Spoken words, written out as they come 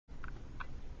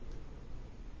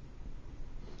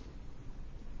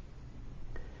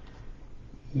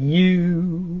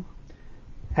You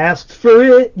asked for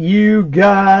it, you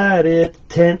got it.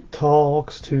 Tent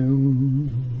Talks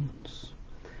Tunes.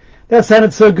 That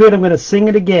sounded so good, I'm going to sing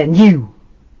it again. You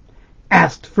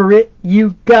asked for it,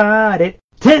 you got it.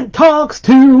 Tent Talks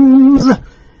Tunes.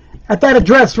 At that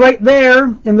address right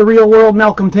there in the real world,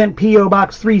 Malcolm Tent, P.O.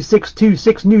 Box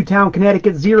 3626, Newtown,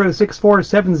 Connecticut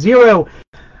 06470.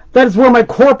 That is where my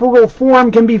corporal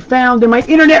form can be found, and my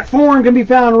internet form can be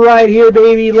found right here,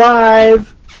 baby,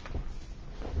 live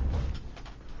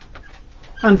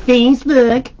on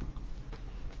Facebook.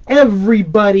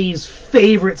 Everybody's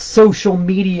favorite social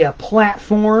media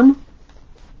platform.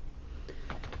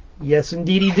 Yes,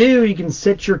 indeedy do. You can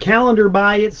set your calendar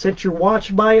by it, set your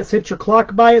watch by it, set your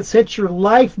clock by it, set your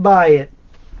life by it.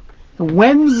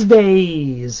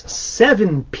 Wednesdays,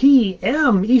 7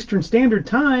 p.m. Eastern Standard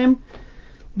Time.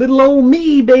 Little old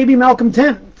me, baby, Malcolm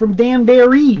Tent from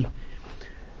Danbury. I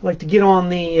like to get on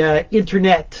the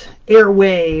internet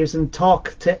airwaves and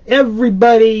talk to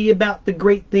everybody about the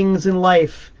great things in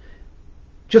life,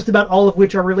 just about all of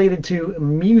which are related to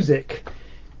music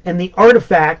and the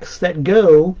artifacts that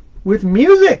go with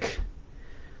music.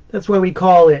 That's why we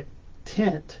call it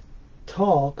Tent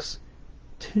Talks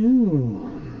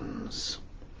Tunes.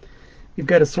 We've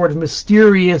got a sort of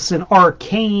mysterious and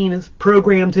arcane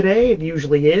program today. It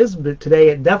usually is, but today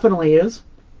it definitely is.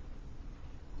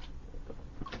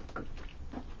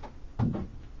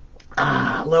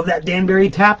 I love that Danbury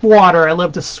tap water. I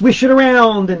love to swish it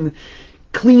around and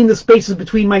clean the spaces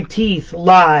between my teeth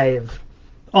live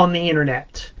on the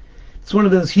internet. It's one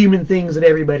of those human things that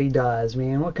everybody does,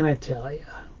 man. What can I tell you?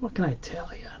 What can I tell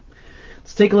you?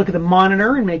 Let's take a look at the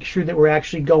monitor and make sure that we're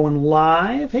actually going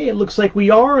live. Hey, it looks like we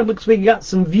are. It looks like we got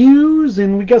some views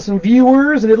and we got some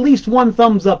viewers and at least one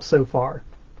thumbs up so far.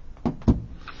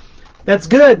 That's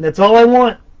good. That's all I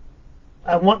want.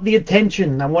 I want the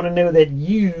attention. I want to know that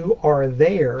you are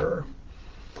there.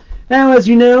 Now, as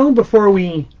you know, before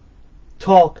we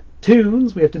talk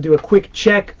tunes, we have to do a quick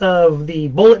check of the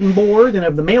bulletin board and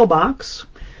of the mailbox.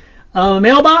 The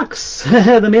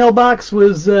mailbox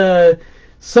was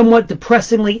somewhat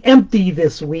depressingly empty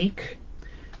this week,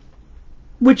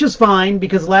 which is fine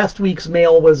because last week's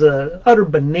mail was a utter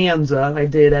bonanza.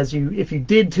 If you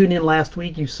did tune in last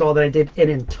week, you saw that I did an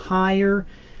entire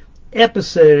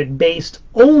episode based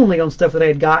only on stuff that I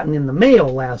had gotten in the mail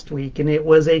last week, and it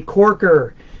was a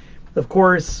corker. Of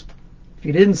course, if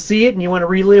you didn't see it and you want to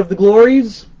relive the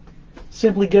glories,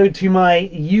 simply go to my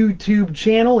YouTube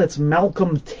channel. It's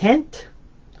Malcolm Tent.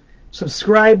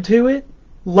 Subscribe to it,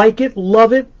 like it,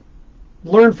 love it,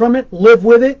 learn from it, live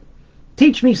with it,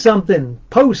 teach me something,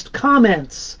 post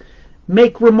comments,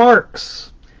 make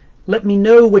remarks, let me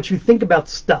know what you think about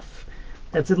stuff.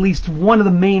 That's at least one of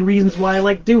the main reasons why I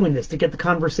like doing this, to get the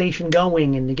conversation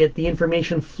going and to get the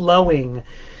information flowing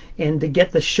and to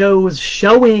get the shows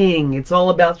showing. It's all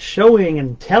about showing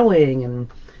and telling and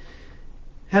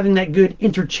having that good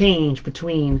interchange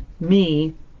between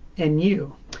me and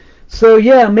you. So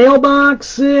yeah,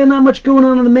 mailbox, not much going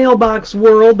on in the mailbox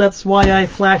world. That's why I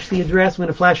flashed the address. I'm going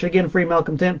to flash it again for you,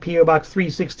 Malcolm Tent, P.O. Box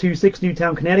 3626,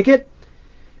 Newtown, Connecticut,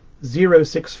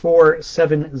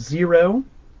 06470.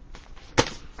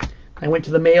 I went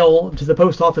to the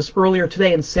post office earlier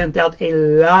today and sent out a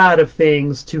lot of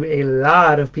things to a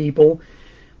lot of people.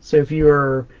 So if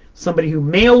you're somebody who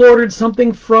mail ordered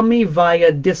something from me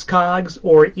via Discogs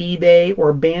or eBay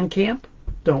or Bandcamp,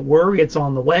 don't worry, it's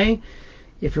on the way.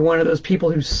 If you're one of those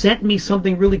people who sent me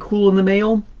something really cool in the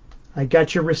mail, I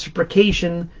got your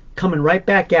reciprocation coming right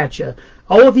back at you.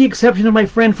 All with the exception of my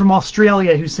friend from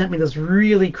Australia who sent me this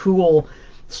really cool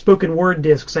spoken word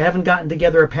discs. I haven't gotten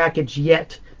together a package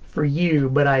yet for you,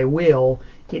 but I will.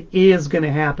 It is going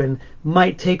to happen.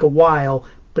 Might take a while,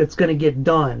 but it's going to get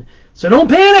done. So don't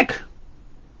panic!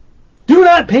 Do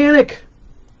not panic!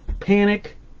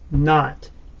 Panic not.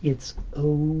 It's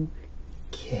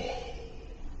okay.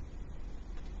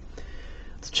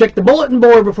 Let's check the bulletin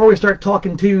board before we start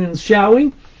talking tunes, shall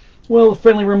we? Well, a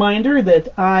friendly reminder that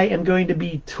I am going to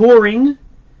be touring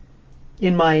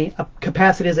in my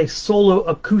capacity as a solo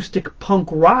acoustic punk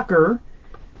rocker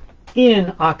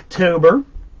in October.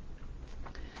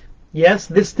 Yes,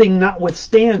 this thing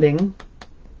notwithstanding,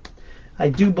 I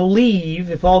do believe,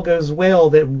 if all goes well,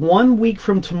 that 1 week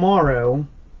from tomorrow,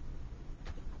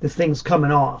 this thing's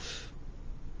coming off.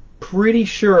 Pretty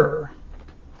sure.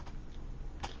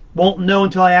 Won't know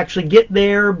until I actually get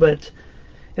there, but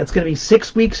it's going to be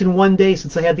 6 weeks and 1 day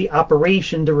since I had the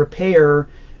operation to repair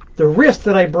the wrist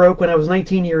that I broke when I was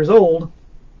 19 years old.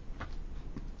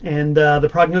 And the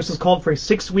prognosis called for a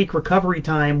 6-week recovery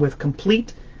time with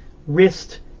complete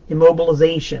wrist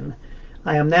immobilization.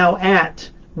 I am now at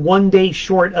 1 day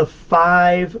short of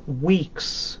 5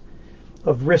 weeks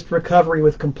of wrist recovery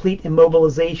with complete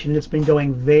immobilization. It's been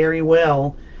going very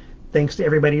well, thanks to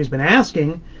everybody who's been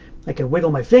asking. I can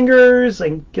wiggle my fingers, I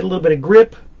can get a little bit of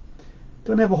grip.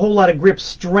 Don't have a whole lot of grip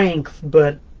strength,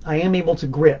 but I am able to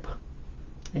grip.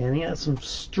 And yeah, some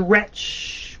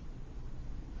stretch,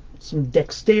 some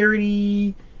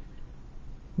dexterity.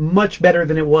 Much better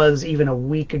than it was even a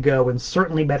week ago, and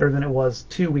certainly better than it was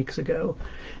 2 weeks ago.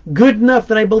 Good enough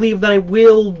that I believe that I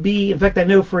will be, in fact, I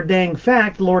know for a dang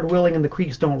fact, Lord willing and the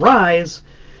creeks don't rise,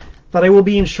 that I will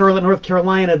be in Charlotte, North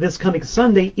Carolina this coming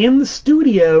Sunday in the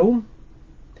studio,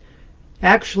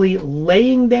 actually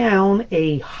laying down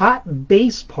a hot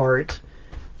bass part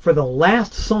for the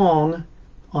last song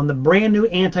on the brand new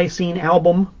Antiseen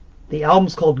album. The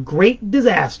album's called Great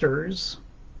Disasters.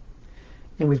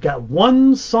 And we've got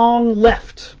 1 song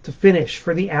left to finish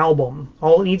for the album.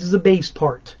 All it needs is a bass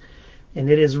part. And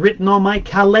it is written on my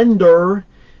calendar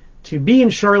to be in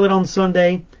Charlotte on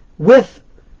Sunday with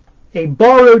a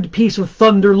borrowed piece of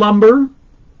thunder lumber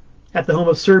at the home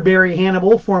of Sir Barry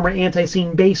Hannibal, former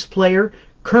Antiseen bass player,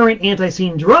 current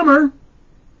Antiseen drummer,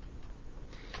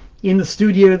 in the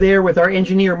studio there with our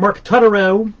engineer Mark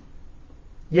Tutterow.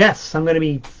 Yes, I'm going to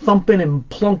be thumping and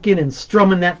plunking and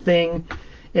strumming that thing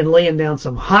and laying down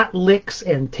some hot licks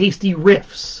and tasty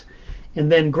riffs. And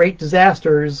then Great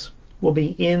Disasters will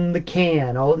be in the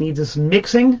can. All it needs is some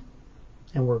mixing,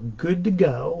 and we're good to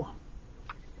go.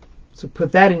 So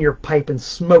put that in your pipe and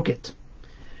smoke it.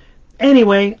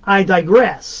 Anyway, I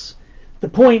digress. The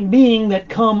point being that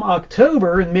come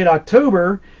October, in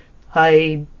mid-October,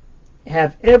 I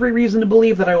have every reason to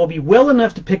believe that I will be well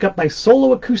enough to pick up my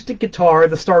solo acoustic guitar,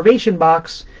 the Starvation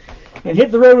Box, and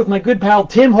hit the road with my good pal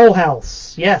Tim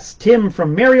Holhouse. Yes, Tim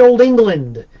from merry old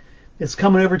England is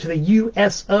coming over to the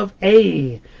US of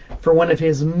A for one of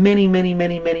his many, many,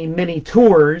 many, many, many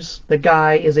tours. The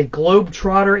guy is a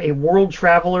globetrotter, a world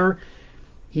traveler.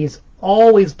 He's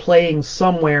always playing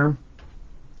somewhere.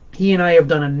 He and I have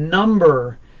done a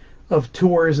number of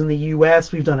tours in the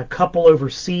US. We've done a couple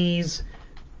overseas.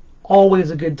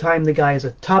 Always a good time. The guy is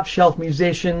a top shelf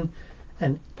musician,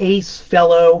 an ace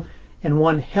fellow, and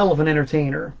one hell of an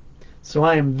entertainer. So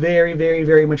I am very, very,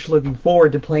 very much looking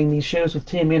forward to playing these shows with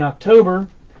Tim in October.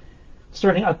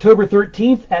 Starting October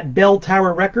 13th at Bell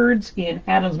Tower Records in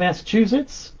Adams,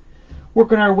 Massachusetts.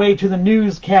 Working our way to the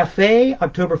News Cafe,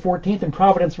 October 14th in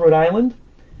Providence, Rhode Island.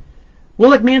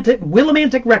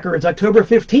 Willimantic Records, October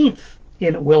 15th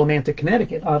in Willimantic,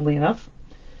 Connecticut, oddly enough.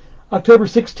 October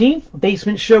 16th,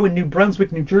 Basement Show in New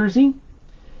Brunswick, New Jersey.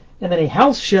 And then a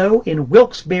house show in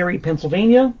Wilkes-Barre,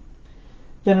 Pennsylvania.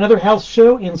 Then another house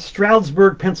show in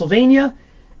Stroudsburg, Pennsylvania.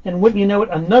 And wouldn't you know it,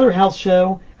 another house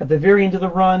show at the very end of the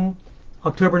run,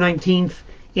 October 19th,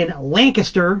 in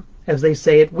Lancaster, as they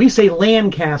say it. We say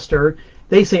Lancaster.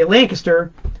 They say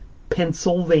Lancaster,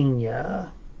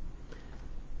 Pennsylvania.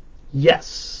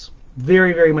 Yes,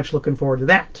 very, very much looking forward to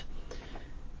that.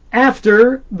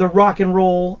 After the rock and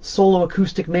roll solo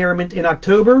acoustic merriment in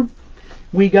October,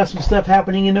 we got some stuff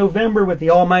happening in November with the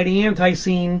almighty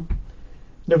Antiseen.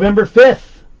 November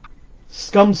 5th,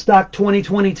 Scumstock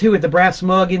 2022 at the Brass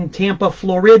Mug in Tampa,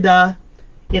 Florida.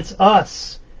 It's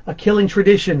us, A Killing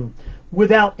Tradition,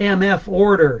 Without MF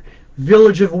Order,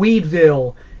 Village of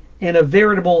Weedville, and a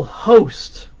veritable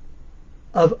host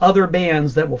of other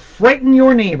bands that will frighten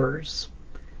your neighbors.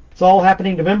 It's all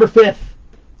happening November 5th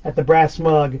at the Brass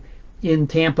Mug in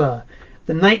Tampa.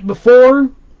 The night before,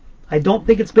 I don't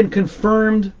think it's been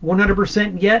confirmed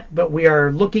 100% yet, but we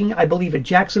are looking, I believe, at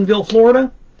Jacksonville,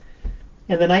 Florida.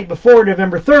 And the night before,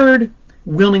 November 3rd,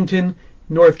 Wilmington,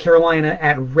 North Carolina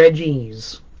at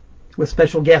Reggie's with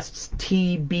special guests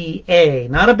TBA.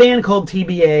 Not a band called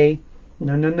TBA.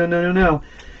 No, no, no, no, no, no.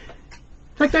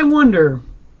 In fact, I wonder,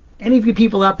 any of you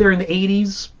people out there in the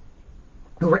 80s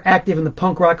who were active in the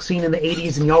punk rock scene in the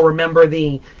 80s, and y'all remember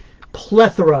the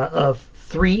plethora of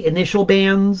 3 initial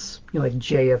bands, you know, like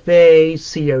JFA,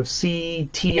 COC,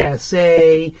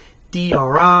 TSA,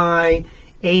 DRI,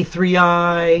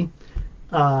 A3I,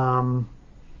 God,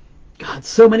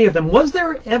 so many of them. Was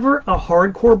there ever a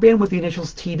hardcore band with the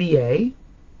initials TBA?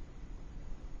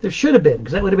 There should have been,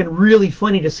 because that would have been really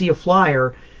funny to see a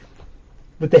flyer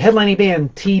with the headlining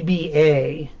band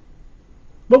TBA.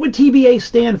 What would TBA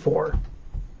stand for?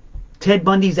 Ted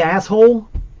Bundy's asshole?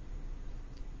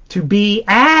 To be...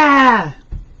 I'm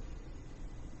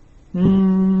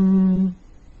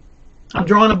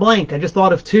drawing a blank. I just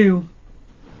thought of 2.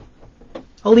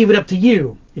 I'll leave it up to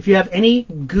you. If you have any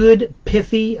good,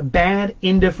 pithy, bad,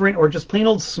 indifferent, or just plain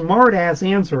old smart-ass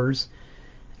answers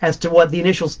as to what the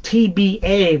initials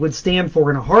TBA would stand for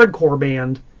in a hardcore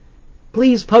band,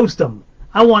 please post them.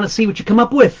 I want to see what you come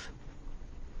up with.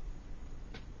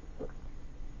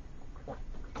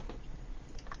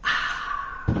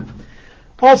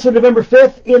 Also, November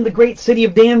 5th, in the great city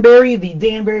of Danbury, the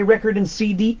Danbury Record and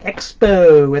CD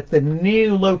Expo at the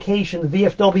new location,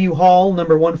 VFW Hall,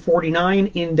 number 149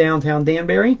 in downtown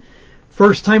Danbury.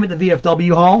 First time at the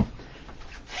VFW Hall.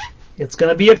 It's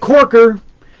going to be a corker.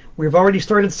 We've already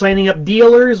started signing up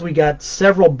dealers. We got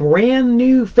several brand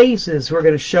new faces who are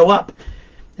going to show up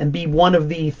and be one of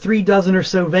the 36 or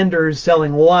so vendors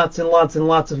selling lots and lots and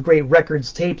lots of great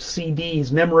records, tapes,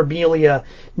 CDs, memorabilia,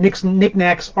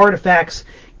 knickknacks, artifacts,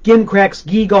 gimcracks,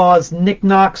 gewgaws,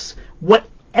 knickknacks,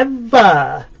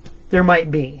 whatever there might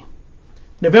be.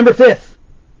 November 5th,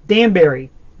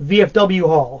 Danbury, VFW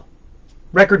Hall,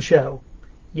 record show.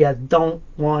 You don't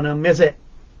want to miss it.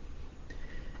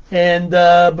 And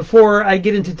before I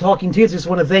get into talking to you, I just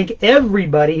want to thank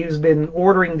everybody who's been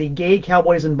ordering the Gay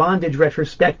Cowboys in Bondage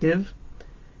retrospective,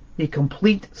 the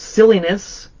Complete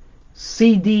Silliness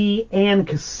CD and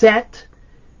cassette,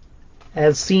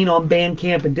 as seen on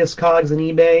Bandcamp and Discogs and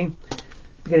eBay.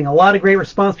 We're getting a lot of great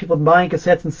response. People buying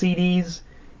cassettes and CDs.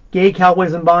 Gay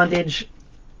Cowboys in Bondage,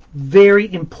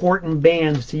 very important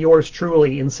band to yours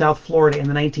truly in South Florida in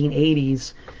the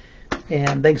 1980s.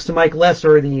 And thanks to Mike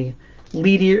Lesser, the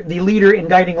leader and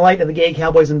guiding light of the Gay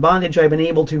Cowboys in Bondage, I've been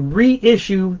able to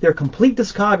reissue their complete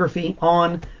discography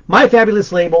on my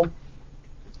fabulous label,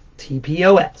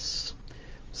 TPOS.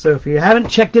 So if you haven't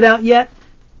checked it out yet,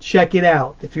 check it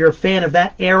out. If you're a fan of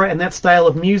that era and that style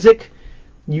of music,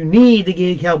 you need the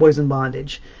Gay Cowboys in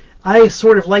Bondage. I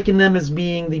sort of liken them as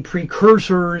being the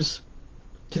precursors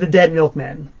to the Dead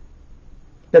Milkmen.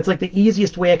 That's like the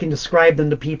easiest way I can describe them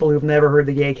to people who've never heard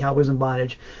the Gay Cowboys in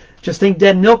Bondage. Just think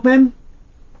Dead Milkmen,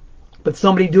 but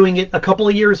somebody doing it a couple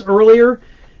of years earlier,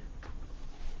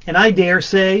 and I dare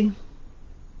say,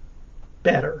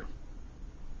 better.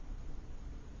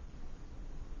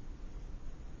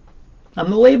 I'm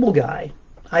the label guy.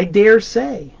 I dare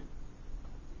say.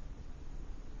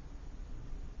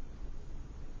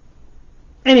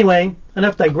 Anyway,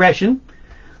 enough digression.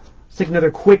 Let's take another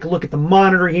quick look at the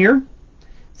monitor here.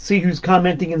 See who's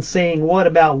commenting and saying what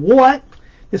about what.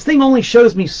 This thing only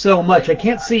shows me so much. I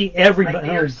can't see everybody.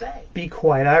 Oh, be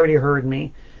quiet. I already heard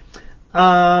me.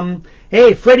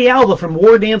 Hey, Freddie Alva from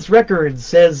War Dance Records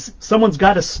says someone's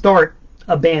got to start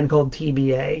a band called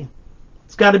TBA.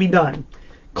 It's got to be done.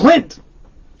 Clint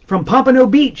from Pompano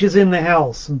Beach is in the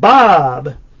house.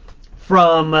 Bob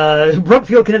from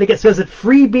Brookfield, Connecticut says that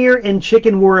Free Beer and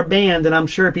Chicken were a band, and I'm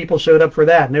sure people showed up for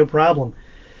that. No problem.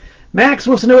 Max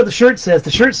wants to know what the shirt says.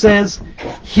 The shirt says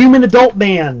Human Adult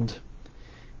Band.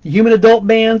 The Human Adult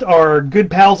Band are good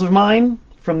pals of mine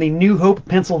from the New Hope,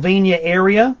 Pennsylvania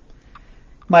area.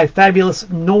 My fabulous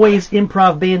noise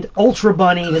improv band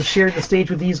Ultrabunny has shared the stage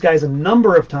with these guys a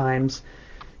number of times.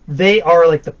 They are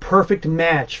like the perfect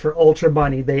match for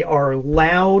Ultrabunny. They are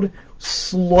loud,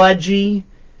 sludgy,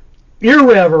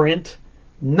 irreverent,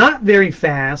 not very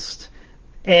fast,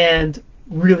 and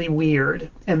really weird.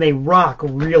 And they rock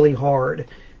really hard.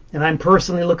 And I'm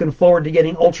personally looking forward to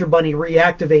getting Ultrabunny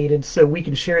reactivated so we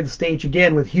can share the stage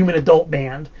again with Human Adult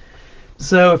Band.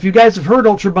 So if you guys have heard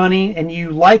Ultrabunny and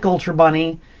you like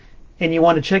Ultrabunny and you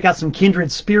want to check out some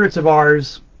kindred spirits of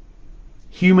ours,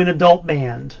 Human Adult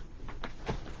Band.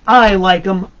 I like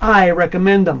them. I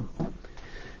recommend them.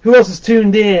 Who else is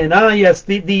tuned in? Ah, yes,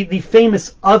 the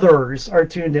famous others are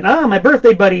tuned in. Ah, my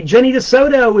birthday buddy, Jenny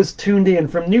DeSoto, is tuned in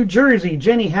from New Jersey.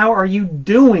 Jenny, how are you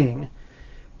doing?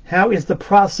 How is the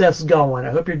process going? I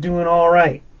hope you're doing all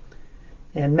right.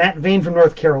 And Matt Vane from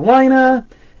North Carolina,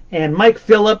 and Mike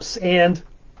Phillips, and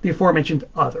the aforementioned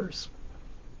others.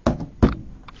 All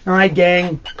right,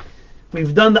 gang.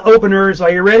 We've done the openers.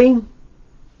 Are you ready?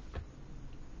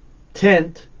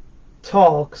 Tent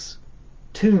Talks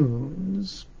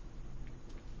Tunes.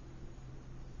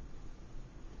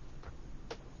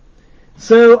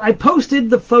 So I posted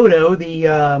the photo,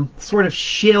 the sort of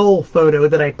shill photo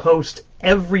that I post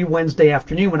every Wednesday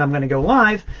afternoon when I'm going to go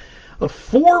live, of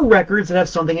 4 records that have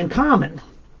something in common.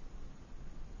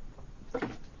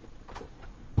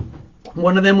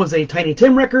 One of them was a Tiny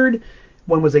Tim record,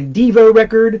 one was a Devo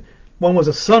record, one was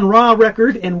a Sun Ra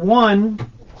record, and one,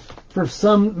 for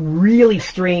some really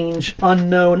strange,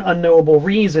 unknowable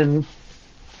reason,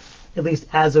 at least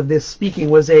as of this speaking,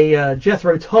 was a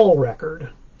Jethro Tull record.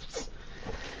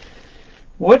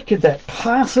 What could that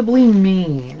possibly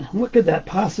mean? What could that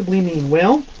possibly mean?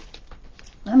 Well,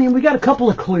 I mean, we got a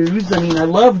couple of clues. I mean, I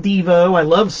love Devo. I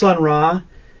love Sun Ra.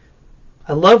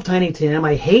 I love Tiny Tim.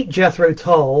 I hate Jethro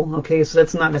Tull. Okay, so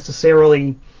that's not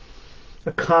necessarily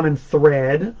a common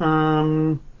thread.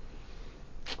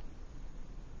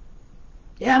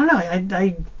 yeah, I don't know.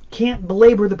 I can't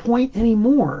belabor the point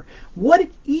anymore. What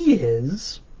it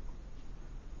is,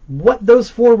 what those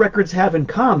 4 records have in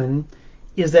common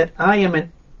is that I am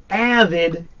an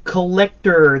avid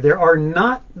collector. There are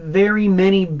not very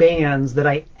many bands that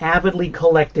I avidly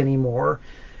collect anymore.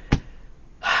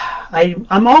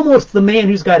 I'm almost the man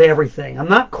who's got everything. I'm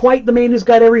not quite the man who's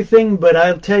got everything, but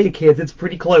I'll tell you, kids, it's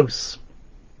pretty close.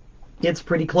 It's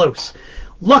pretty close.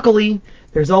 Luckily,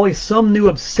 there's always some new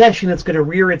obsession that's going to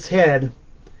rear its head,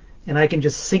 and I can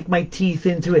just sink my teeth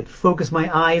into it, focus my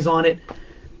eyes on it,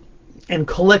 and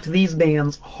collect these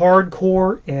bands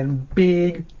hardcore and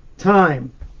big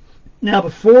time. Now,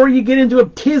 before you get into a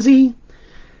tizzy,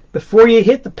 before you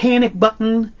hit the panic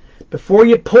button, before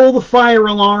you pull the fire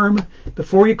alarm,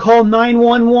 before you call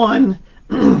 911,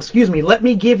 excuse me, let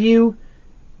me give you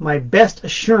my best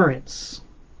assurance,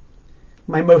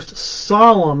 my most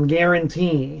solemn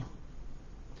guarantee,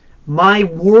 my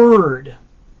word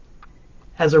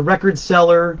as a record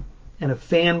seller and a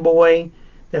fanboy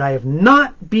that I have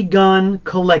not begun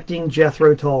collecting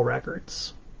Jethro Tull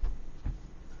records.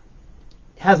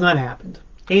 Has not happened.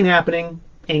 Ain't happening.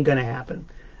 Ain't gonna happen.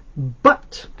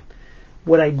 But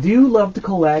what I do love to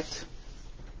collect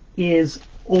is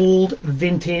old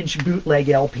vintage bootleg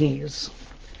LPs,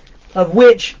 of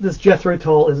which this Jethro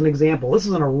Tull is an example. This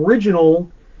is an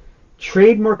original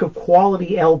trademark of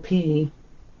quality LP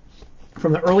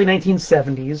from the early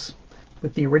 1970s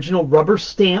with the original rubber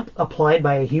stamp applied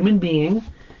by a human being,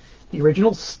 the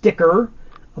original sticker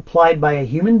applied by a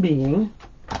human being.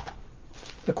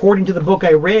 According to the book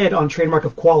I read on trademark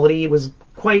of quality, it was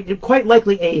quite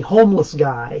likely a homeless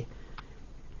guy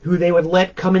who they would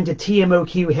let come into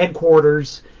TMOQ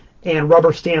headquarters and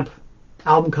rubber stamp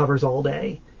album covers all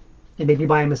day, and maybe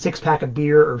buy him a 6-pack of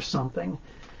beer or something.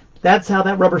 That's how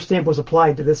that rubber stamp was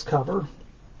applied to this cover.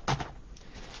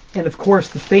 And of course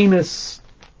the famous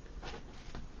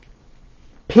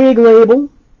pig label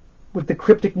with the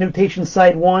cryptic notation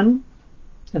side 1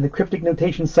 and the cryptic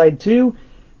notation side 2,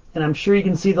 and I'm sure you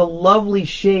can see the lovely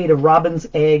shade of robin's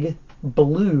egg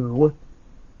blue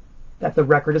that the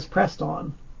record is pressed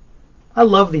on. I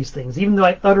love these things, even though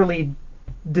I utterly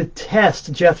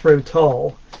detest Jethro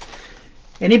Tull.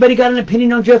 Anybody got an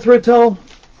opinion on Jethro Tull?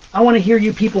 I want to hear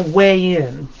you people weigh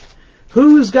in.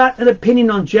 Who's got an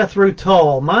opinion on Jethro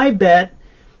Tull? My bet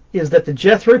is that the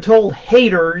Jethro Tull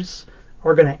haters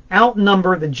are going to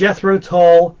outnumber the Jethro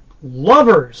Tull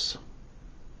lovers.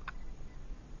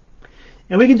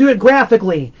 And we can do it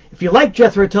graphically. If you like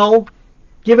Jethro Tull,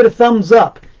 give it a thumbs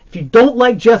up. If you don't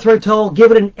like Jethro Tull,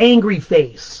 give it an angry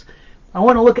face. I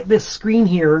want to look at this screen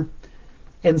here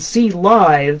and see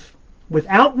live,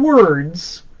 without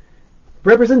words,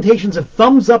 representations of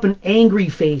thumbs up and angry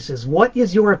faces. What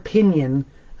is your opinion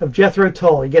of Jethro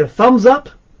Tull? You get a thumbs up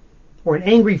or an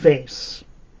angry face?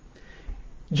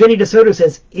 Jenny DeSoto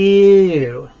says,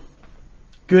 ew.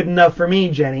 Good enough for me,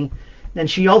 Jenny. And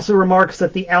she also remarks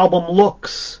that the album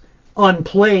looks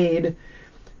unplayed.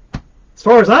 As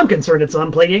far as I'm concerned, it's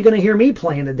unplayed. You ain't going to hear me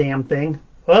playing the damn thing.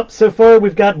 Well, so far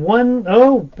we've got one,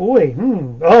 oh boy,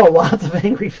 oh, lots of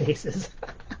angry faces.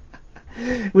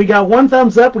 We got 1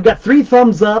 thumbs up, we got 3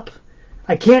 thumbs up.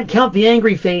 I can't count the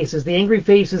angry faces. The angry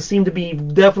faces seem to be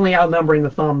definitely outnumbering the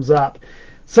thumbs up.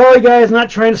 Sorry guys, not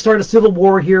trying to start a civil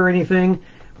war here or anything.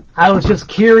 I was just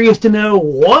curious to know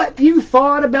what you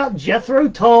thought about Jethro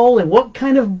Tull and what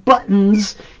kind of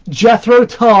buttons Jethro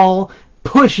Tull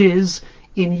pushes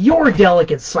in your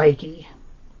delicate psyche.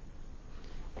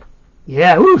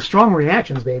 Yeah, ooh, strong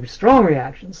reactions, baby. Strong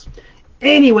reactions.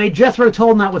 Anyway, Jethro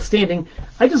Tull notwithstanding,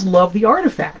 I just love the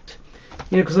artifact.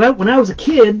 You know, because when I was a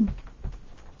kid,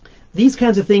 these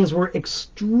kinds of things were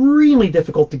extremely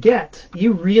difficult to get.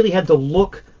 You really had to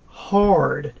look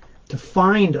hard to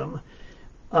find them.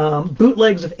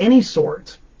 Bootlegs of any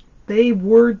sort, they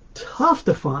were tough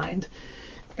to find.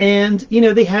 And, you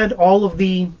know, they had all of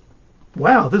the,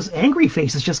 wow, those angry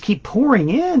faces just keep pouring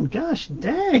in. Gosh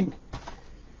dang.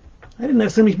 I didn't know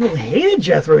so many people hated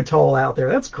Jethro Tull out there.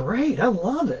 That's great. I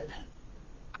love it.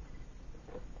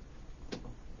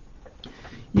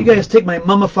 You guys take my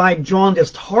mummified,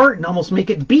 jaundiced heart and almost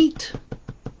make it beat.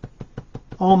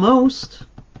 Almost.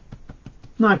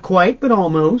 Not quite, but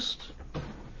almost.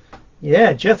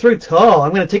 Yeah, Jethro Tull.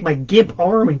 I'm going to take my gimp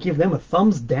arm and give them a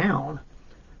thumbs down.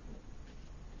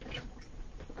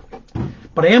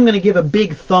 But I am going to give a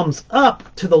big thumbs up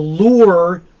to the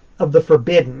lure of the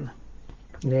forbidden.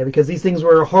 Yeah, because these things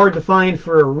were hard to find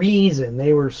for a reason.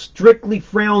 They were strictly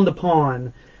frowned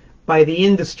upon by the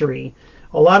industry.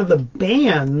 A lot of the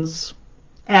bands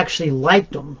actually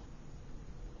liked them.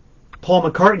 Paul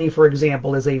McCartney, for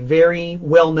example, is a very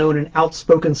well-known and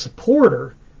outspoken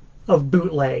supporter of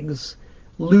bootlegs.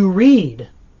 Lou Reed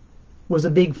was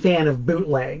a big fan of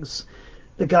bootlegs.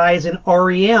 The guys in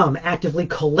REM actively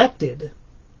collected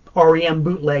REM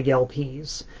bootleg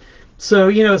LPs. So,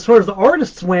 as far as the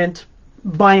artists went,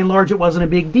 by and large, it wasn't a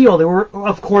big deal. There were,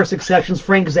 of course, exceptions.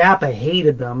 Frank Zappa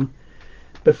hated them,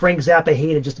 but Frank Zappa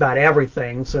hated just about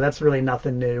everything, so that's really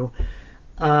nothing new.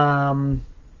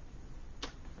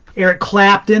 Eric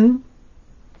Clapton.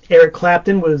 Eric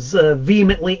Clapton was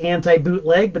vehemently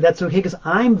anti-bootleg, but that's okay because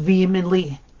I'm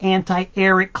vehemently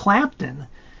anti-Eric Clapton,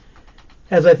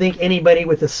 as I think anybody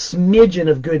with a smidgen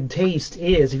of good taste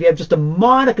is. If you have just a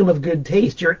modicum of good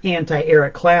taste, you're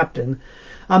anti-Eric Clapton.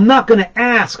 I'm not going to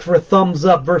ask for a thumbs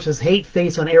up versus hate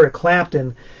face on Eric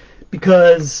Clapton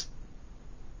because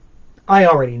I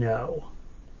already know.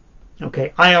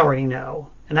 Okay, I already know.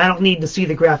 And I don't need to see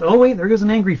the graph. Oh, wait, there goes an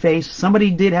angry face.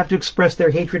 Somebody did have to express their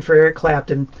hatred for Eric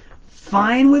Clapton.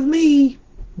 Fine with me.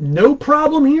 No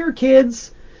problem here,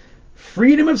 kids.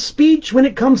 Freedom of speech when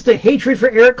it comes to hatred for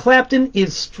Eric Clapton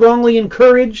is strongly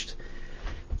encouraged.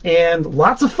 And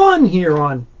lots of fun here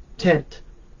on Tent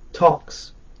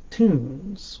Talks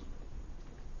Tunes.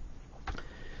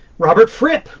 Robert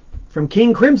Fripp from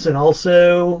King Crimson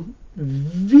also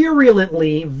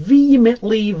virulently,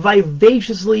 vehemently,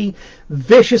 vivaciously,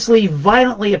 viciously,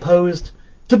 violently opposed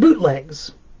to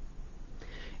bootlegs.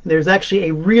 And there's actually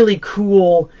a really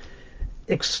cool,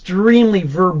 extremely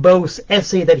verbose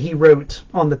essay that he wrote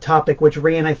on the topic, which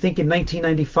ran, I think, in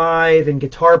 1995 in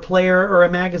Guitar Player or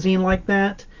a magazine like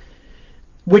that,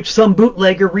 which some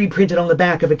bootlegger reprinted on the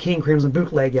back of a King Crimson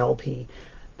bootleg LP.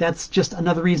 That's just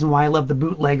another reason why I love the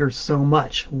bootleggers so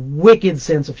much. Wicked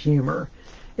sense of humor.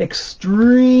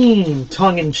 Extreme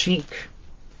tongue-in-cheek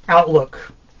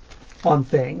outlook on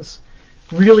things.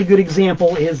 Really good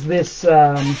example is this,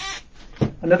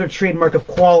 another trademark of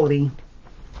quality,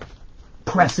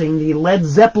 pressing the Led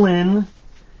Zeppelin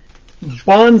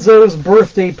Bonzo's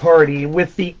Birthday Party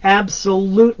with the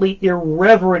absolutely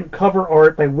irreverent cover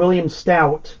art by William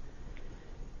Stout.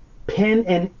 Pen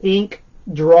and ink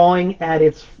drawing at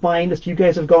its finest. You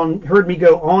guys have heard me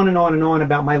go on and on and on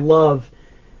about my love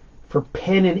for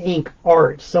pen and ink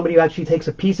art. Somebody who actually takes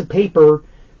a piece of paper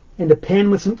and a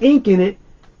pen with some ink in it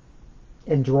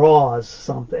and draws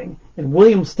something. And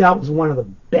William Stout was one of the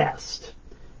best.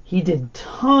 He did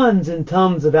tons and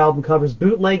tons of album covers,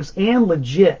 bootlegs and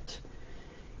legit.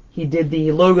 He did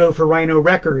the logo for Rhino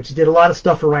Records. He did a lot of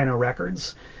stuff for Rhino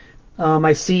Records.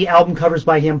 I see album covers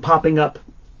by him popping up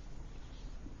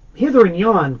hither and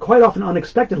yon, quite often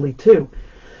unexpectedly too.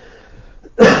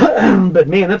 But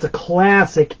man, that's a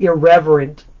classic,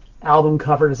 irreverent album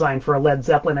cover design for a Led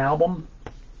Zeppelin album.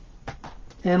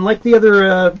 And like the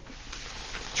other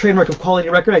trademark of quality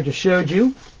record I just showed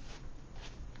you,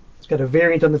 it's got a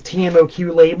variant on the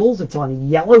TMOQ labels. It's on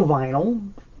yellow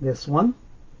vinyl, this one,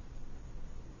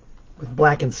 with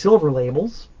black and silver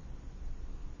labels.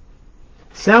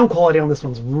 Sound quality on this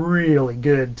one's really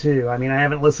good too. I mean, I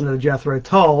haven't listened to the Jethro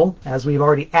Tull, as we've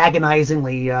already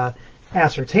agonizingly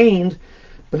ascertained,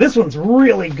 but this one's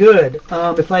really good.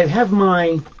 If I have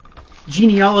my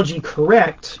genealogy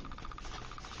correct,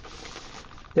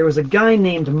 there was a guy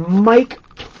named Mike,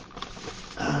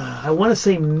 I want to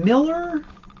say Miller,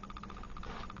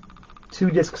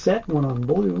 2-disc set, one on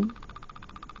blue.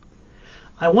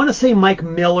 I want to say Mike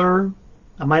Miller.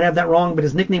 I might have that wrong, but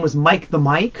his nickname was Mike the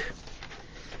Mike.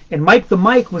 And Mike the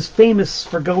Mike was famous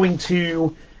for going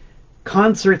to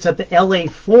concerts at the LA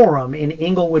Forum in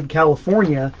Inglewood,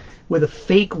 California, with a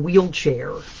fake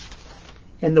wheelchair.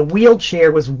 And the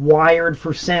wheelchair was wired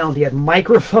for sound. He had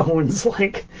microphones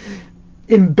like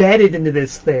embedded into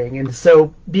this thing. And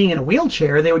so being in a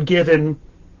wheelchair, they would give him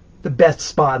the best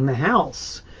spot in the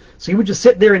house. So he would just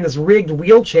sit there in this rigged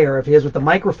wheelchair of his with the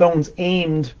microphones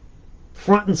aimed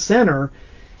front and center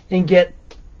and get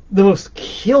the most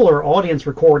killer audience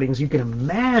recordings you can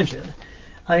imagine.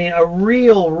 I mean, a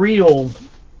real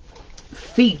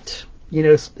feat, you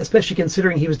know, especially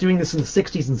considering he was doing this in the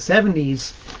 60s and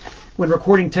 70s when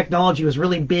recording technology was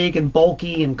really big and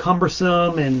bulky and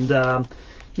cumbersome, and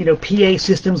you know, PA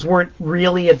systems weren't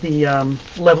really at the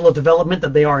level of development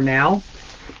that they are now.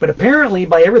 But apparently,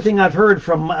 by everything I've heard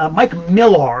from Mike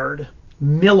Millard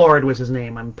was his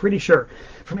name, I'm pretty sure.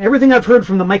 From everything I've heard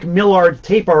from the Mike Millard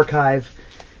tape archive,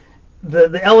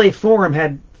 the LA Forum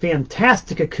had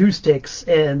fantastic acoustics,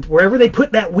 and wherever they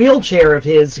put that wheelchair of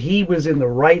his, he was in the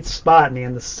right spot,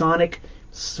 man, the sonic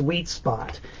sweet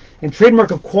spot. And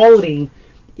Trademark of Quality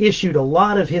issued a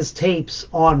lot of his tapes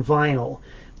on vinyl,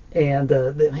 and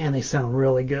man, they sound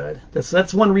really good.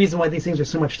 That's one reason why these things are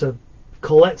so much to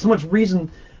collect, one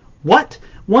reason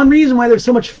why they're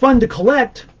so much fun to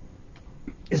collect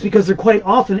is because they're quite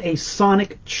often a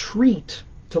sonic treat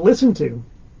to listen to.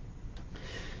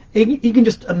 You can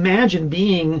just imagine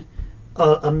being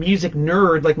a music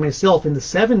nerd like myself in the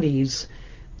 70s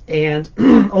and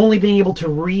only being able to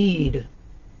read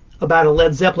about a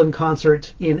Led Zeppelin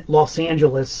concert in Los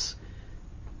Angeles,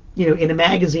 in a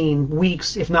magazine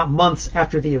weeks, if not months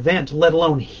after the event, let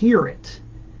alone hear it.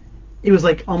 It was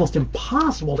like almost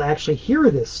impossible to actually hear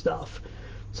this stuff.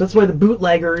 So that's why the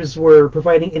bootleggers were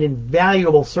providing an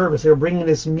invaluable service. They were bringing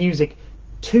this music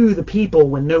to the people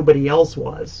when nobody else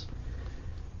was.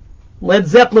 Led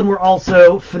Zeppelin were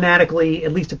also fanatically,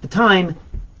 at least at the time,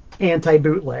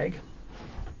 anti-bootleg.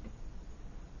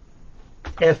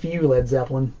 F you, Led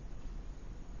Zeppelin.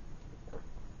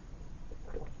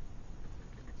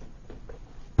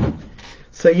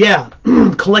 So yeah,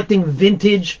 collecting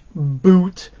vintage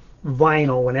boot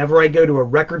vinyl. Whenever I go to a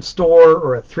record store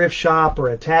or a thrift shop or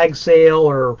a tag sale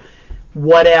or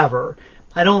whatever,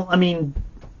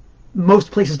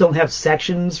 most places don't have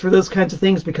sections for those kinds of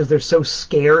things because they're so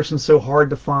scarce and so hard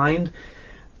to find.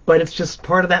 But it's just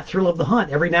part of that thrill of the hunt.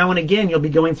 Every now and again, you'll be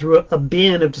going through a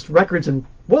bin of just records and,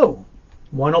 whoa,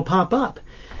 one will pop up.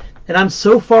 And I'm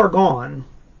so far gone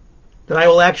that I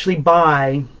will actually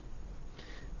buy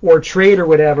or trade or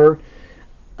whatever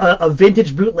a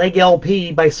vintage bootleg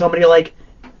LP by somebody like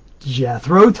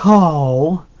Jethro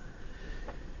Tull,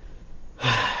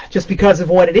 just because of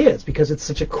what it is, because it's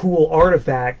such a cool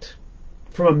artifact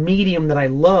from a medium that I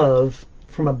love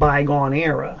from a bygone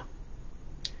era.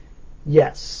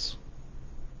 Yes.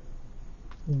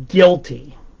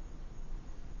 Guilty.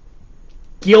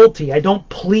 Guilty. I don't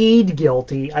plead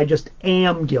guilty. I just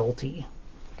am guilty.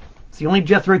 It's the only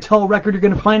Jethro Tull record you're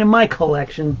going to find in my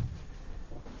collection.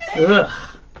 Ugh.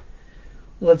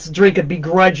 Let's drink a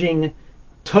begrudging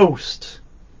toast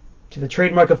to the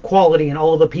trademark of quality and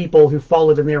all of the people who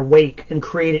followed in their wake and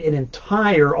created an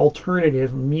entire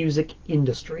alternative music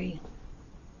industry.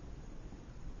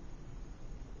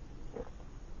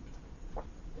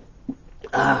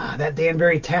 That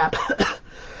Danbury tap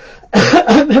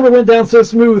never went down so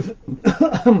smooth.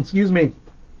 Excuse me.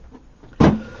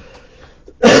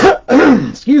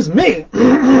 Excuse me.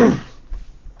 That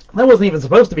wasn't even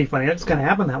supposed to be funny. That just kind of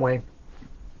happened that way.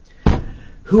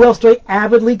 Who else do I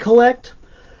avidly collect?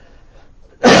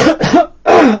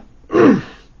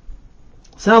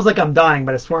 Sounds like I'm dying,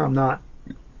 but I swear I'm not.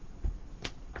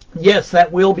 Yes, that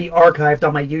will be archived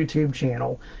on my YouTube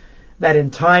channel. That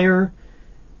entire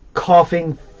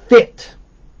coughing fit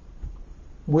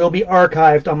will be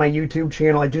archived on my YouTube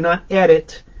channel. I do not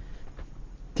edit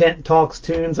Tent Talks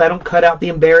tunes. I don't cut out the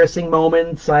embarrassing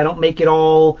moments. I don't make it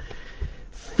all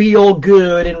feel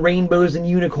good and rainbows and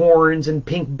unicorns and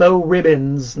pink bow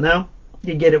ribbons. No,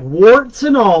 you get it warts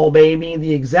and all, baby.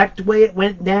 The exact way it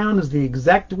went down is the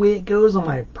exact way it goes on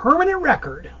my permanent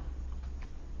record.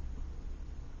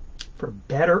 For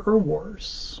better or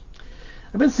worse.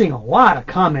 I've been seeing a lot of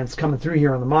comments coming through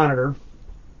here on the monitor.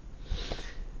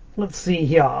 Let's see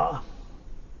here.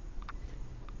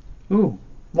 Ooh,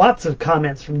 lots of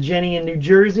comments from Jenny in New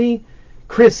Jersey.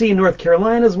 Chrissy in North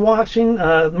Carolina is watching.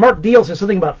 Mark Deal says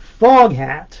something about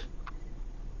Foghat.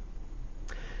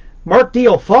 Mark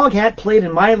Deal, Foghat played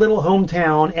in my little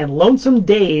hometown, and Lonesome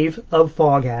Dave of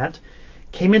Foghat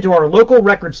came into our local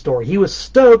record store. He was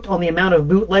stoked on the amount of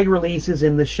bootleg releases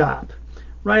in the shop.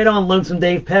 Right on, Lonesome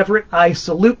Dave Peverett. I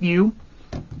salute you.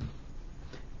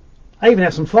 I even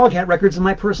have some Foghat records in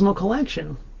my personal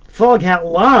collection. Foghat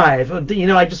Live.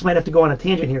 I just might have to go on a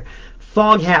tangent here.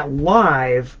 Foghat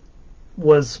Live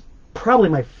was probably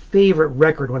my favorite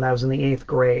record when I was in the 8th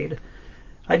grade.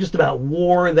 I just about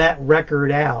wore that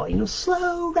record out.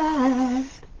 Slow ride,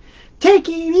 take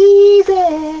it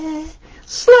easy,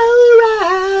 slow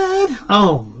ride.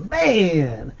 Oh,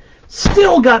 man.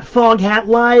 Still got Foghat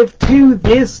Live to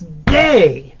this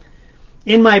day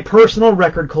in my personal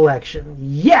record collection.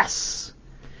 Yes!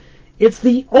 It's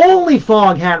the only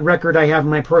Foghat record I have in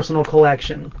my personal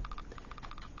collection.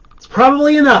 It's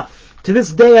probably enough. To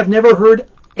this day, I've never heard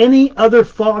any other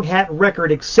Foghat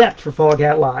record except for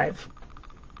Foghat Live.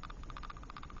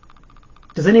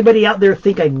 Does anybody out there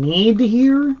think I need to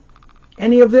hear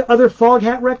any of the other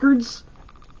Foghat records?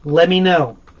 Let me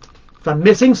know. If I'm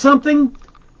missing something,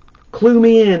 clue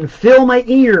me in. Fill my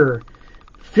ear.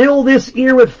 Fill this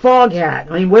ear with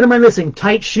Foghat. What am I missing?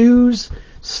 Tight Shoes,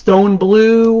 Stone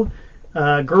Blue,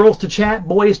 Girls to Chat,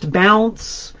 Boys to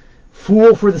Bounce,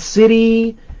 Fool for the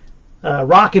City,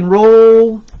 Rock and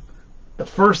Roll, the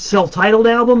first self-titled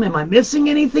album. Am I missing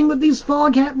anything with these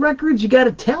Foghat records? You got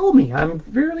to tell me. I'm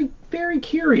really very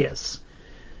curious.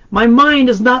 My mind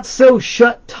is not so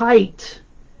shut tight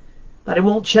that I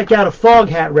won't check out a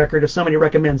Foghat record if somebody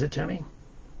recommends it to me.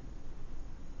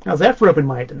 How's that for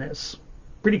open-mindedness?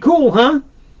 Pretty cool, huh?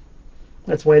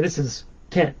 That's why this is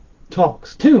Tent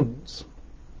Talks Tunes.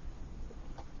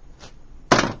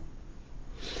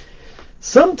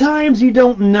 Sometimes you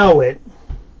don't know it,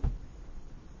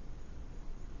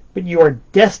 but you are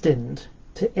destined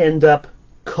to end up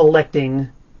collecting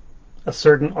a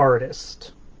certain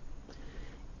artist.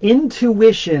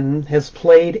 Intuition has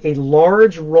played a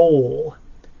large role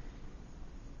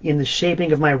in the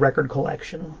shaping of my record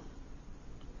collection.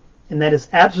 And that is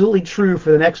absolutely true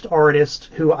for the next artist,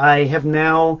 who I have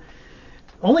now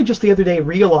only just the other day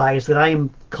realized that I am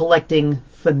collecting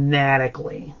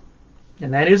fanatically.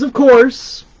 And that is, of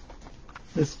course,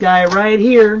 this guy right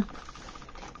here,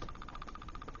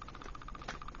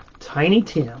 Tiny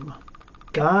Tim.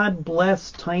 God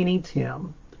bless Tiny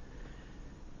Tim.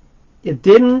 It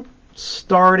didn't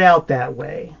start out that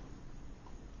way.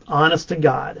 Honest to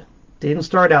God. Didn't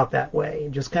start out that way.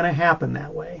 It just kind of happened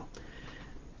that way.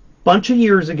 Bunch of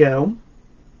years ago,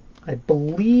 I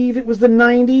believe it was the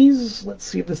 90s. Let's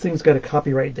see if this thing's got a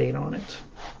copyright date on it.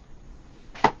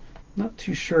 Not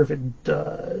too sure if it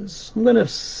does. I'm going to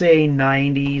say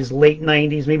 90s, late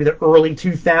 90s, maybe the early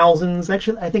 2000s.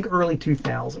 Actually, I think early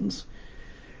 2000s.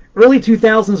 Early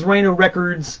 2000s, Rhino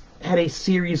Records had a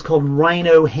series called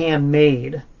Rhino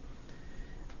Handmade.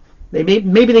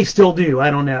 Maybe they still do. I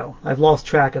don't know. I've lost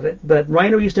track of it. But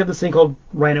Rhino used to have this thing called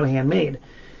Rhino Handmade.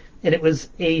 And it was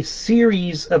a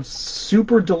series of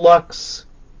super deluxe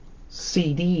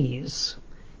CDs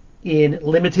in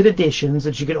limited editions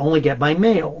that you could only get by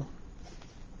mail.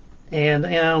 And, you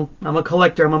know, I'm a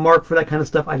collector. I'm a mark for that kind of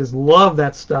stuff. I just love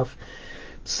that stuff.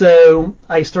 So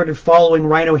I started following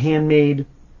Rhino Handmade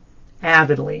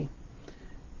avidly.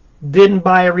 Didn't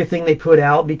buy everything they put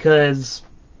out because,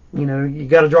 you know, you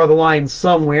got to draw the line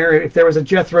somewhere. If there was a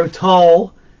Jethro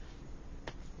Tull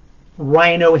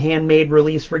Rhino Handmade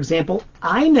release, for example,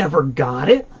 I never got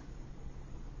it.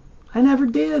 I never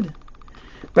did.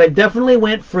 But I definitely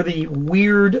went for the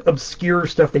weird, obscure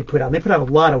stuff they put out. They put out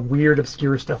a lot of weird,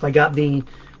 obscure stuff. I got the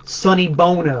Sonny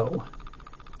Bono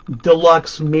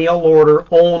deluxe mail order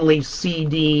only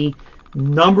CD,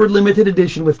 numbered limited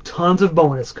edition with tons of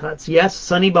bonus cuts. Yes,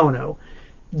 Sonny Bono,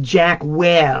 Jack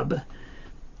Webb,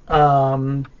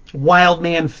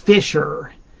 Wildman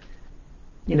Fisher.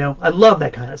 You know, I love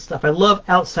that kind of stuff. I love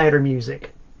outsider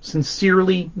music.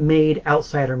 Sincerely made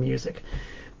outsider music.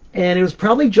 And it was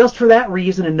probably just for that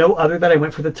reason and no other that I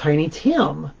went for the Tiny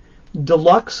Tim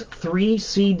deluxe 3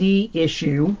 CD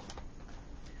issue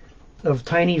of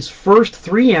Tiny's first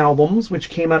 3 albums, which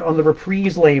came out on the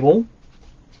Reprise label.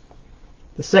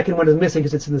 The second one is missing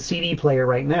because it's in the CD player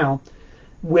right now,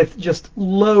 with just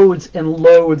loads and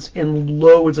loads and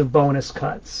loads of bonus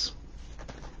cuts.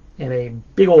 And a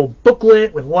big old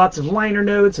booklet with lots of liner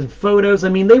notes and photos. I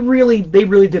mean, they really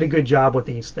did a good job with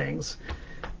these things.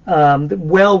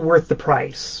 Well worth the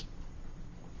price.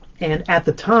 And at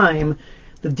the time,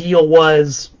 the deal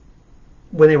was,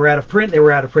 when they were out of print, they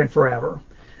were out of print forever.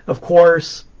 Of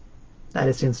course, that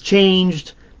has since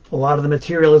changed. A lot of the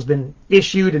material has been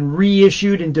issued and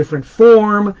reissued in different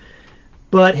form.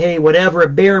 But hey, whatever,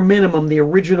 at bare minimum, the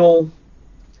original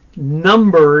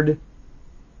numbered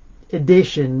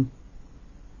edition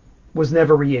was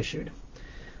never reissued.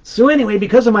 So anyway,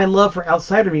 because of my love for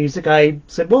outsider music, I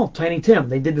said, well, Tiny Tim.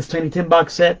 They did this Tiny Tim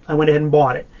box set. I went ahead and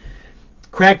bought it.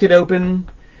 Cracked it open.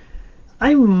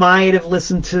 I might have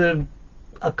listened to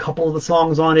a couple of the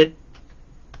songs on it,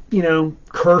 you know,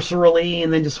 cursorily,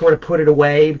 and then just sort of put it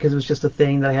away because it was just a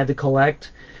thing that I had to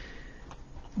collect.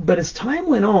 But as time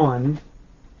went on,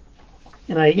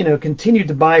 and I, you know, continued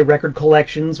to buy record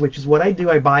collections, which is what I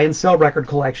do. I buy and sell record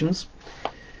collections.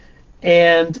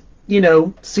 And, you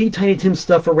know, see Tiny Tim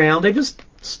stuff around. I just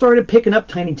started picking up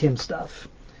Tiny Tim stuff.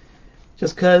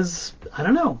 Just because, I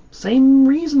don't know, same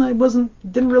reason I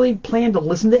didn't really plan to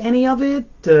listen to any of it.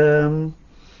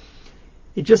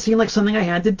 It just seemed like something I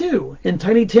had to do. And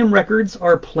Tiny Tim records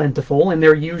are plentiful, and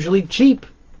they're usually cheap.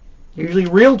 Usually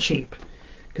real cheap.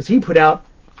 Because he put out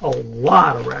a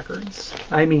lot of records.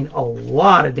 I mean, a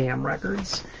lot of damn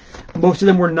records. Most of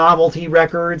them were novelty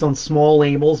records on small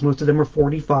labels. Most of them were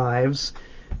 45s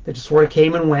that just sort of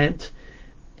came and went,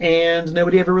 and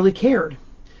nobody ever really cared.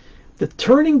 The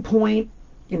turning point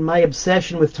in my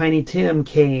obsession with Tiny Tim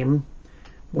came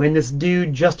when this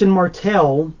dude, Justin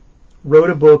Martell,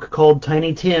 wrote a book called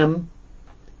Tiny Tim,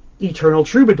 Eternal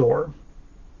Troubadour.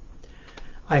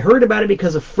 I heard about it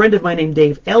because a friend of mine named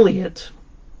Dave Elliott,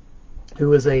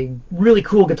 who is a really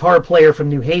cool guitar player from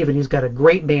New Haven. He's got a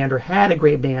great band, or had a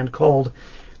great band, called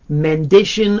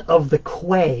Mendition of the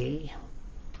Quay.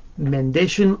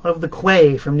 Mendition of the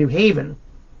Quay from New Haven.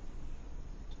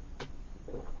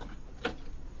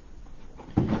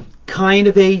 kind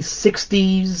of a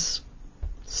 60s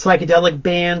psychedelic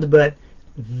band, but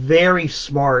very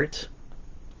smart,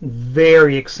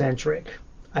 very eccentric.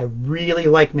 I really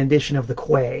like Mendition of the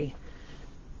Quay.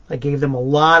 I gave them a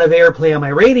lot of airplay on my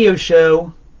radio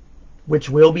show, which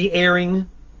will be airing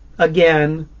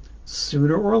again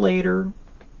sooner or later.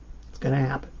 It's going to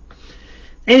happen.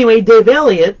 Anyway, Dave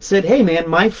Elliott said, hey man,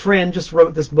 my friend just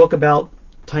wrote this book about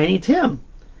Tiny Tim.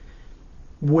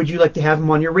 Would you like to have him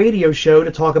on your radio show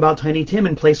to talk about Tiny Tim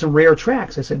and play some rare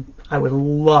tracks? I said, I would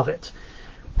love it.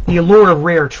 The allure of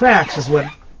rare tracks is what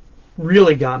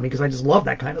really got me, because I just love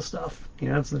that kind of stuff. You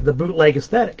know, it's the bootleg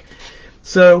aesthetic.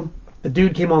 So the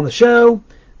dude came on the show,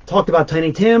 talked about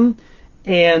Tiny Tim,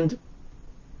 and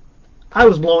I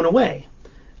was blown away.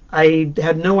 I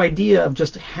had no idea of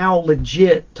just how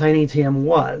legit Tiny Tim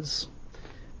was,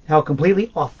 how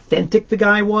completely authentic the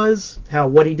guy was, how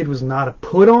what he did was not a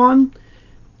put on.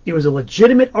 It was a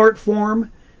legitimate art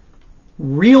form,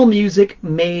 real music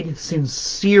made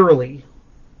sincerely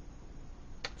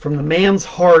from the man's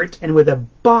heart and with a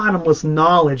bottomless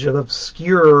knowledge of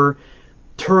obscure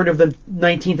turn of the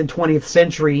 19th and 20th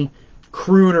century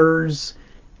crooners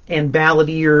and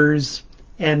balladeers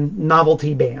and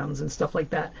novelty bands and stuff like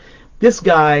that. This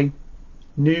guy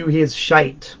knew his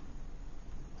shite,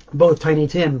 both Tiny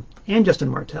Tim and Justin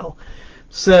Martel.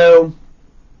 So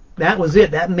that was it.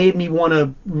 That made me want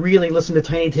to really listen to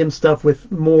Tiny Tim stuff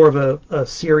with more of a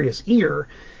serious ear.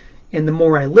 And the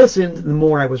more I listened, the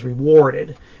more I was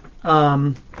rewarded.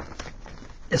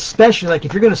 Especially, like,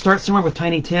 if you're going to start somewhere with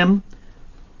Tiny Tim,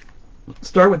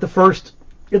 start with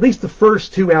at least the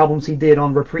first two albums he did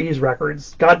on Reprise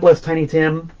Records. God Bless Tiny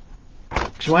Tim.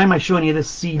 Actually, why am I showing you this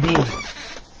CD?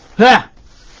 Ha!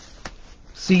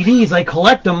 CDs, I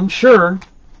collect them, sure.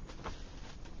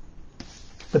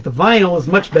 But the vinyl is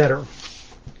much better.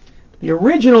 The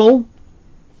original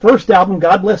first album,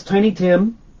 God Bless Tiny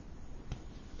Tim,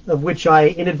 of which I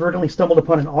inadvertently stumbled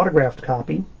upon an autographed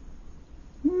copy.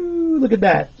 Ooh, look at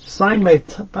that. Signed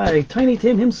by Tiny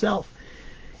Tim himself.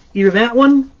 Either that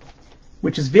one,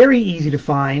 which is very easy to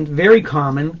find, very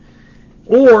common,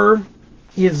 or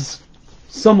his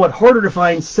somewhat harder to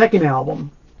find second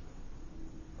album,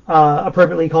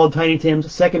 appropriately called Tiny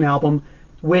Tim's second album,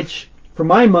 which, for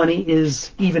my money,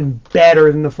 is even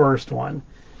better than the first one.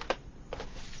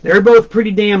 They're both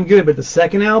pretty damn good, but the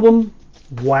second album,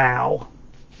 wow.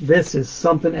 This is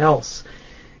something else.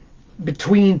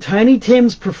 Between Tiny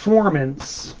Tim's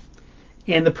performance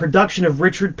and the production of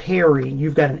Richard Perry,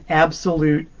 you've got an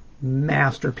absolute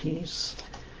masterpiece.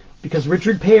 Because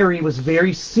Richard Perry was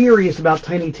very serious about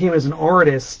Tiny Tim as an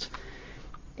artist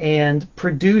and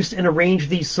produced and arranged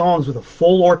these songs with a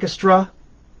full orchestra,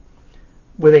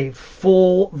 with a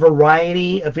full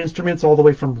variety of instruments, all the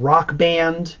way from rock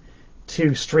band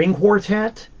to string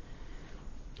quartet.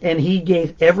 And he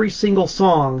gave every single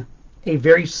song a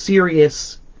very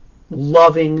serious,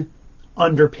 loving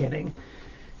underpinning.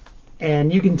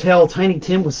 And you can tell Tiny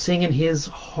Tim was singing his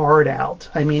heart out.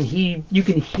 I mean, you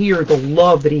can hear the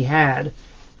love that he had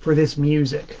for this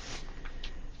music.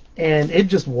 And it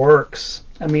just works.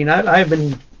 I mean,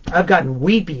 I've gotten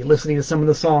weepy listening to some of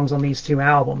the songs on these two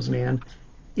albums, man.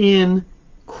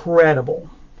 Incredible.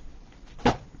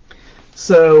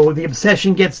 So the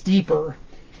obsession gets deeper.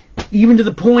 Even to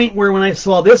the point where when I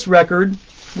saw this record,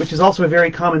 which is also a very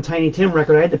common Tiny Tim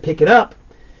record, I had to pick it up.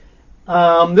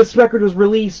 This record was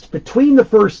released between the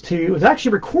first two. It was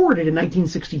actually recorded in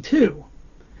 1962,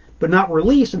 but not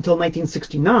released until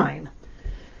 1969.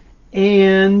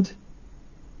 And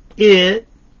it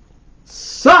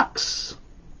sucks.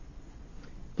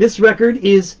 This record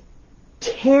is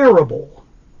terrible.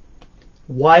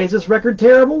 Why is this record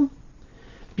terrible?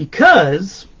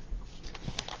 Because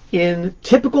in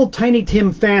typical Tiny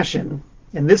Tim fashion,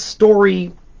 and this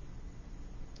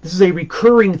is a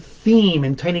recurring theme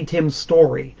in Tiny Tim's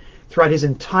story throughout his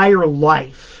entire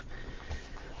life.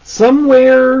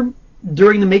 Somewhere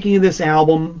during the making of this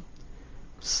album,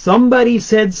 somebody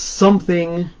said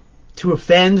something to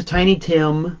offend Tiny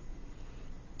Tim,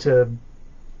 to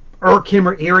irk him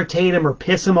or irritate him or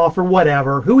piss him off or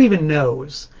whatever. Who even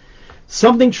knows?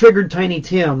 Something triggered Tiny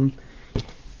Tim,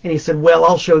 and he said, well,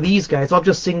 I'll show these guys. I'll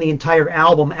just sing the entire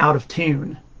album out of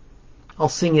tune. I'll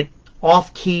sing it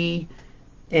off key,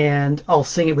 and I'll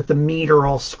sing it with the meter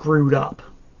all screwed up.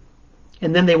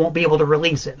 And then they won't be able to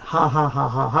release it. Ha, ha, ha,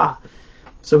 ha, ha.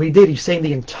 So he did. He sang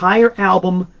the entire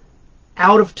album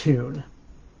out of tune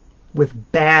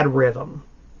with bad rhythm.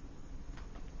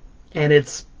 And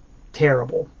it's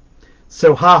terrible.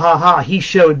 So, ha, ha, ha, he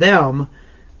showed them.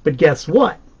 But guess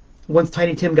what? Once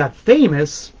Tiny Tim got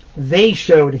famous, they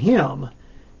showed him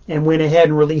and went ahead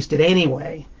and released it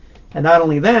anyway. And not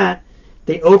only that,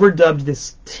 they overdubbed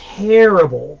this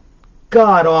terrible,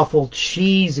 god-awful,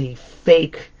 cheesy,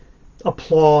 fake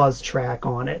applause track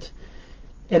on it.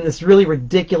 And this really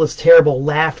ridiculous, terrible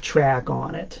laugh track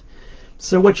on it.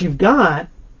 So what you've got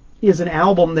is an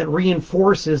album that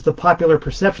reinforces the popular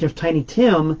perception of Tiny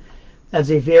Tim as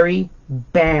a very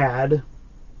bad,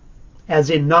 as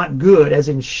in not good, as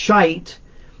in shite,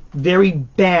 very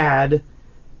bad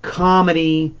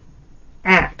comedy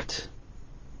act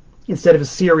instead of a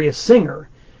serious singer.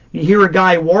 You hear a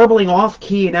guy warbling off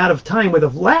key and out of time with a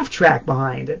laugh track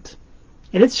behind it.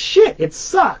 And it's shit. It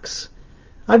sucks.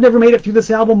 I've never made it through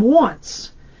this album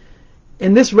once.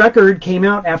 And this record came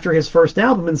out after his first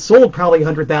album and sold probably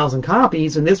 100,000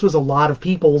 copies, and this was a lot of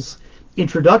people's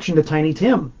introduction to Tiny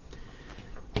Tim.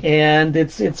 And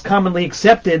it's commonly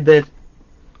accepted that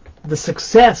the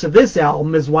success of this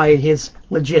album is why his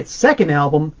legit second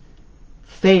album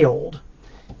failed.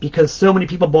 Because so many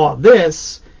people bought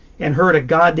this and heard a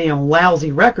goddamn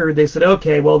lousy record, they said,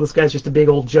 okay, well, this guy's just a big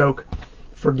old joke.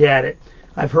 Forget it.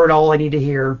 I've heard all I need to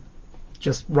hear.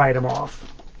 Just write him off.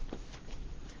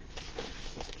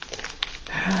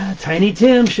 Tiny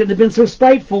Tim shouldn't have been so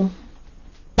spiteful.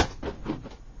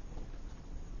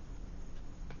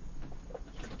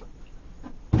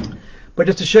 But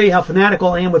just to show you how fanatical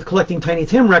I am with collecting Tiny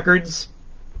Tim records,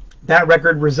 that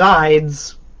record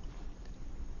resides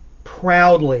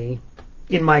proudly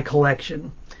in my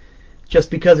collection. Just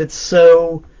because it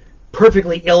so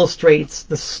perfectly illustrates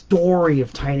the story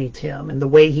of Tiny Tim and the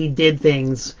way he did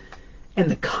things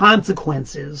and the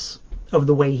consequences of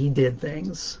the way he did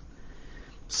things.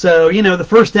 So, you know, the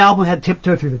first album had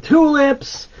Tiptoe Through the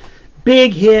Tulips,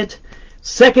 big hit.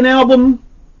 Second album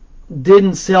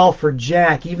didn't sell for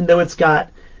jack, even though it's got,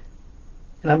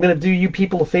 and I'm going to do you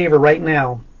people a favor right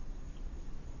now.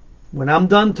 When I'm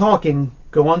done talking,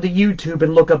 go onto YouTube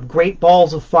and look up Great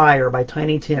Balls of Fire by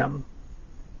Tiny Tim.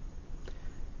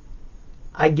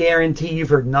 I guarantee you've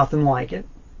heard nothing like it.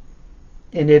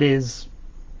 And it is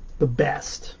the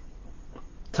best.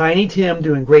 Tiny Tim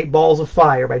doing Great Balls of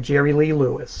Fire by Jerry Lee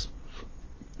Lewis.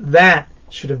 That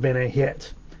should have been a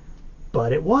hit.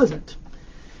 But it wasn't.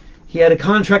 He had a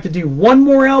contract to do one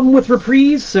more album with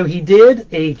Reprise, so he did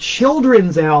a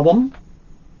children's album,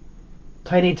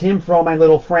 Tiny Tim for All My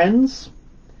Little Friends.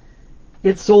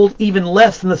 It sold even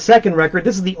less than the second record.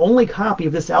 This is the only copy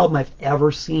of this album I've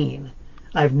ever seen.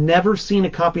 I've never seen a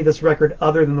copy of this record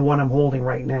other than the one I'm holding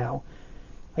right now.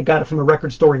 I got it from a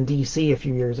record store in D.C. a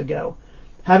few years ago.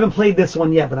 Haven't played this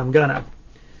one yet, but I'm gonna.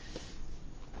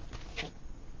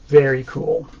 Very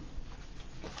cool.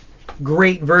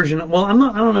 Great version. Well, I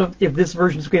don't know if this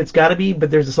version's great. It's got to be,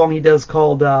 but there's a song he does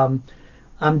called I'm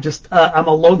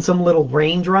a Lonesome Little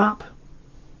Raindrop.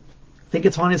 I think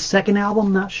it's on his second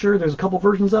album. Not sure. There's a couple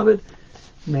versions of it.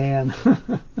 Man.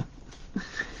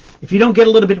 If you don't get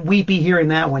a little bit weepy hearing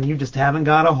that one, you just haven't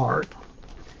got a heart.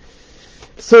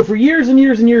 So for years and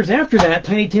years and years after that,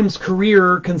 Tiny Tim's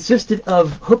career consisted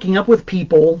of hooking up with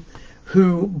people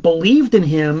who believed in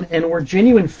him and were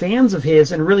genuine fans of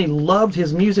his and really loved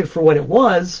his music for what it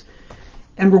was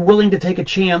and were willing to take a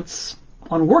chance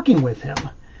on working with him.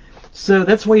 So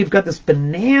that's why you've got this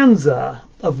bonanza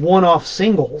of one-off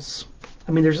singles.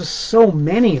 I mean, there's just so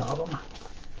many of them.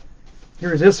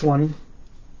 Here's this one.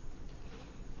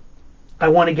 I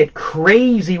Want to Get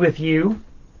Crazy With You,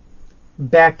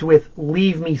 backed with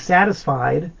Leave Me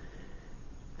Satisfied.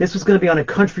 This was going to be on a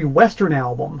country western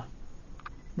album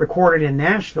recorded in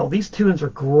Nashville. These tunes are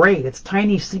great. It's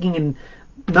Tiny singing in,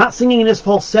 not singing in his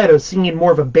falsetto, singing in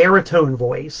more of a baritone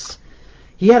voice.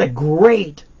 He had a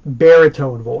great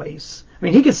baritone voice. I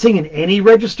mean, he could sing in any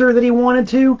register that he wanted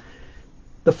to.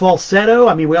 The falsetto,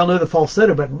 I mean, we all know the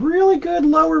falsetto, but really good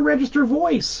lower register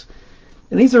voice.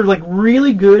 And these are like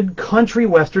really good country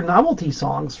western novelty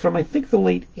songs from, I think, the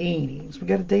late 80s. We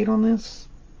got a date on this?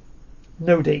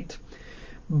 No date.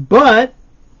 But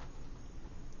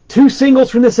 2 singles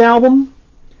from this album,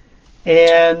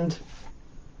 and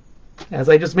as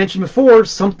I just mentioned before,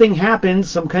 something happened,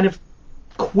 some kind of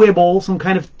quibble, some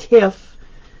kind of tiff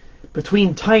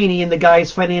between Tiny and the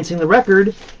guys financing the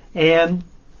record, and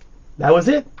that was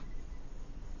it.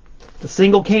 The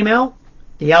single came out,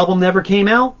 the album never came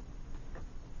out,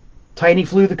 Tiny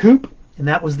flew the coop, and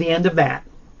that was the end of that.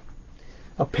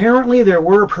 Apparently there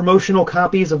were promotional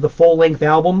copies of the full-length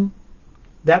album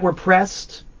that were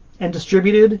pressed and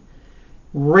distributed.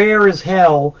 Rare as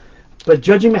hell, but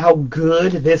judging by how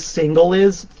good this single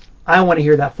is, I want to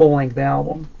hear that full-length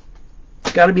album.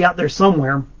 It's got to be out there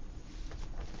somewhere.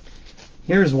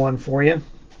 Here's one for you.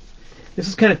 This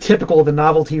is kind of typical of the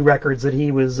novelty records that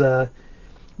he was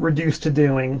reduced to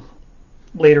doing.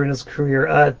 later in his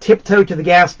career. Tiptoe to the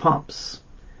Gas Pumps.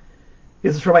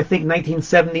 This is from, I think,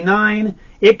 1979.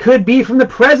 It could be from the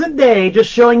present day, just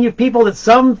showing you people that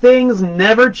some things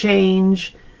never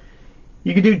change.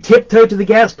 You can do Tiptoe to the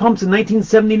Gas Pumps in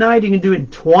 1979. You can do it in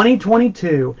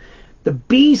 2022. The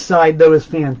B-side, though, is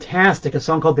fantastic. A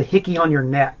song called The Hickey on Your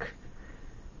Neck.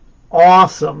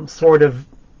 Awesome sort of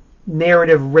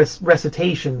narrative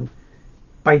recitation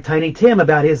by Tiny Tim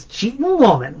about his cheating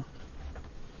woman.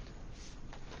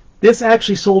 This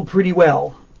actually sold pretty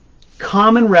well.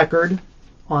 Common record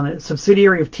on a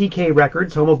subsidiary of TK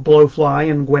Records, home of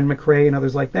Blowfly and Gwen McCrae and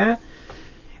others like that.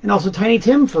 And also Tiny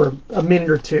Tim for a minute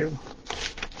or two.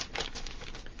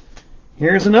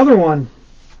 Here's another one.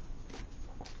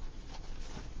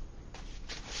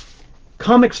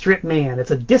 Comic Strip Man.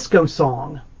 It's a disco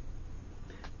song.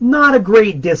 Not a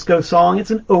great disco song.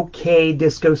 It's an okay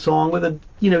disco song with a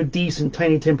decent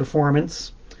Tiny Tim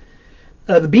performance.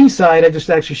 The B-side, I just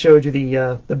actually showed you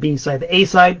the B-side. The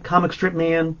A-side, Comic Strip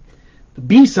Man. The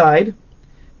B-side,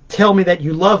 Tell Me That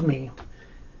You Love Me.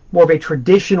 More of a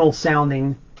traditional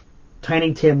sounding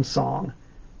Tiny Tim song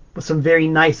with some very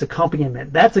nice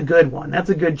accompaniment. That's a good one. That's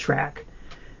a good track.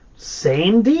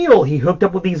 Same deal. He hooked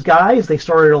up with these guys. They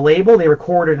started a label. They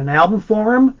recorded an album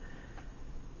for him.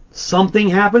 Something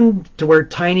happened to where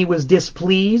Tiny was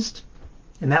displeased,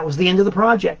 and that was the end of the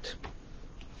project.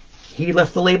 He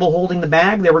left the label holding the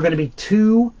bag. There were going to be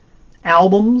 2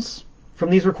 albums from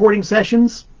these recording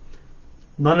sessions.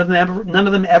 None of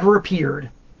them ever appeared.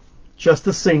 Just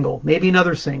a single, maybe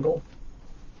another single.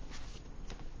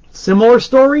 Similar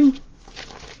story.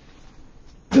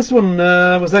 This one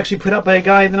was actually put out by a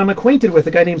guy that I'm acquainted with,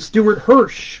 a guy named Stuart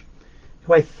Hirsch,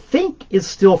 who I think is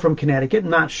still from Connecticut,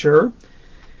 not sure.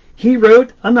 He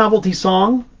wrote a novelty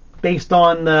song based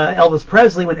on Elvis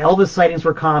Presley when Elvis sightings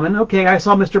were common. Okay, I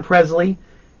saw Mr. Presley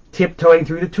tiptoeing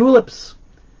through the tulips.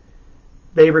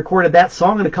 They recorded that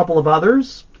song and a couple of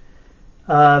others.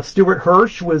 Stuart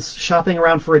Hirsch was shopping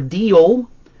around for a deal.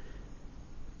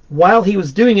 While he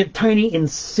was doing it, Tiny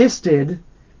insisted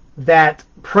that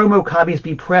promo copies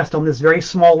be pressed on this very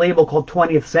small label called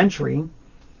 20th Century.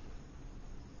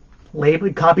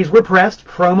 Copies were pressed,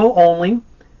 promo only.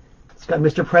 It's got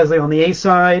Mr. Presley on the A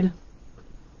side,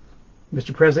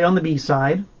 Mr. Presley on the B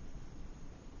side.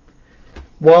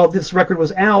 While this record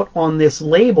was out on this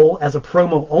label as a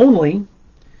promo only,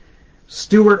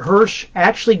 Stuart Hirsch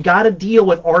actually got a deal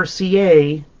with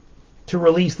RCA to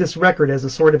release this record as a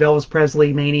sort of Elvis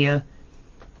Presley mania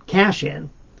cash-in.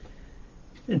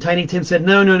 And Tiny Tim said,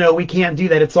 no, we can't do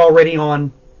that. It's already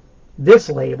on this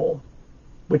label,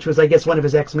 which was, I guess, one of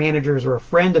his ex-managers or a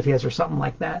friend of his or something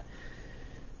like that.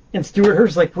 And Stuart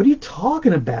Hirsch was like, what are you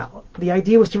talking about? The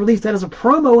idea was to release that as a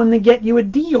promo and then get you a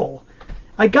deal.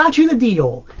 I got you the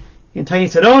deal. And Tiny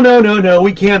said, oh, no,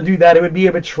 we can't do that. It would be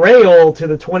a betrayal to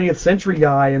the 20th Century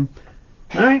guy. And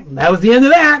all right, that was the end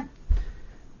of that.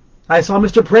 I saw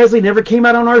Mr. Presley, never came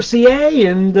out on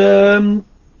RCA, and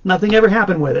nothing ever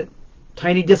happened with it.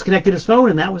 Tiny disconnected his phone,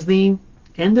 and that was the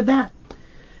end of that.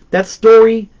 That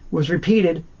story was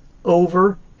repeated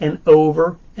over and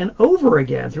over and over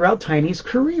again throughout Tiny's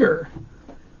career.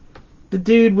 The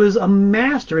dude was a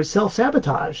master at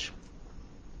self-sabotage.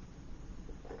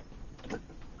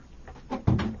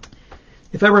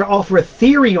 If I were to offer a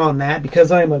theory on that,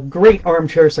 because I'm a great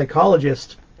armchair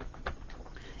psychologist,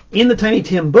 in the Tiny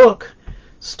Tim book,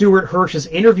 Stuart Hirsch is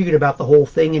interviewed about the whole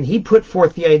thing, and he put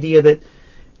forth the idea that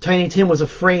Tiny Tim was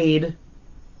afraid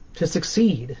to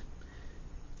succeed.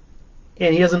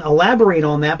 And he doesn't elaborate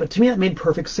on that, but to me that made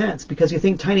perfect sense, because you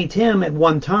think Tiny Tim at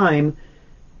one time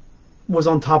was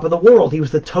on top of the world. He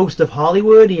was the toast of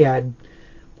Hollywood. He had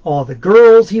all the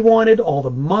girls he wanted, all the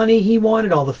money he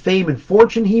wanted, all the fame and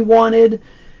fortune he wanted.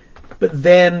 But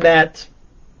then that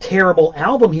terrible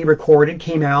album he recorded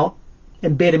came out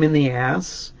and bit him in the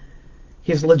ass.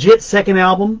 His legit second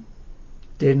album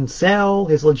didn't sell.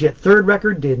 His legit third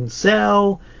record didn't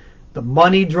sell. The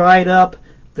money dried up.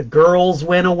 The girls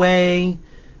went away.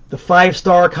 The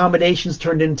 5-star accommodations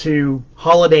turned into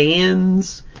Holiday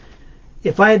Inns.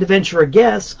 If I had to venture a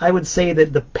guess, I would say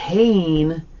that the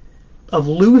pain of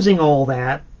losing all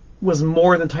that was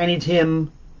more than Tiny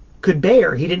Tim could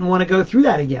bear. He didn't want to go through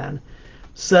that again.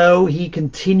 So he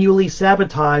continually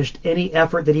sabotaged any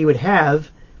effort that he would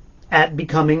have at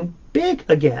becoming big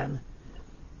again.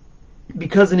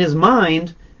 Because in his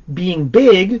mind, being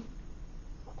big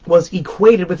was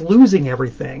equated with losing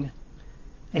everything.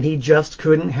 And he just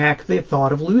couldn't hack the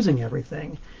thought of losing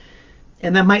everything.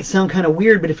 And that might sound kind of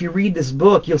weird, but if you read this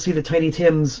book, you'll see that Tiny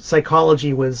Tim's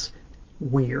psychology was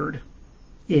weird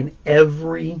in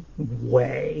every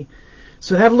way.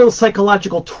 So to have a little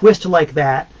psychological twist like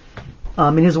that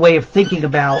in his way of thinking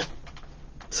about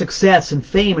success and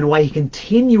fame, and why he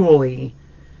continually,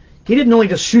 he didn't only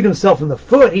just shoot himself in the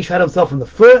foot, he shot himself in the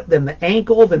foot, then the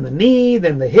ankle, then the knee,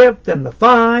 then the hip, then the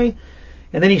thigh,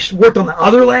 and then he worked on the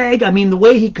other leg. I mean, the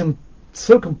way he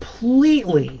so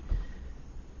completely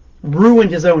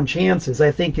ruined his own chances,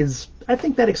 I think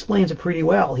that explains it pretty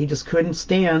well. He just couldn't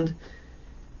stand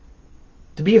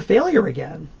to be a failure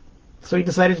again. So he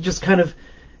decided to just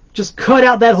cut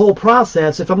out that whole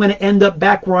process. If I'm going to end up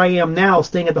back where I am now,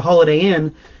 staying at the Holiday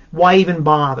Inn, why even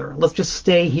bother? Let's just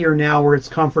stay here now where it's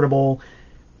comfortable,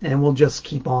 and we'll just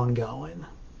keep on going.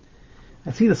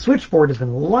 I see the switchboard has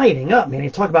been lighting up, man. You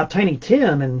talk about Tiny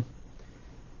Tim, and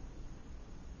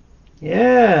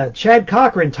yeah, Chad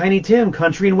Cochran, Tiny Tim,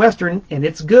 country and western, and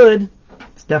it's good.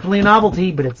 It's definitely a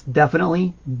novelty, but it's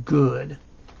definitely good.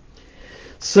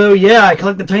 So yeah, I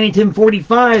collect the Tiny Tim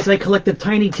 45s. I collect the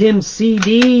Tiny Tim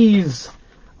CDs.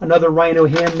 Another Rhino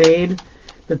handmade.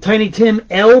 The Tiny Tim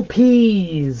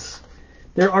LPs.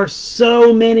 There are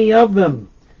so many of them.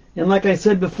 And like I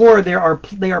said before, they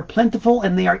are plentiful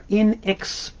and they are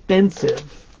inexpensive.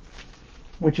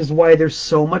 Which is why they're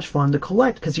so much fun to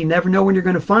collect. Because you never know when you're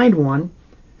going to find one.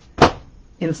 And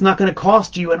it's not going to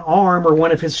cost you an arm or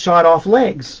one of his shot off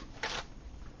legs.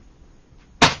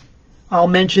 I'll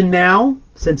mention now,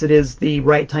 since it is the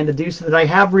right time to do so, that I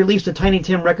have released a Tiny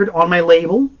Tim record on my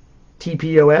label,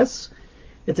 TPOS.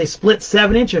 It's a split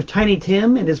 7-inch of Tiny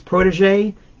Tim and his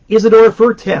protege, Isidore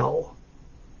Fertel.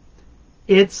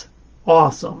 It's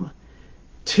awesome.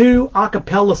 2 a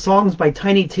cappella songs by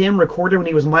Tiny Tim recorded when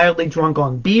he was mildly drunk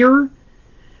on beer,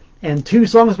 and 2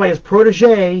 songs by his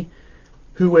protege,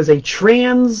 who was a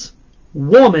trans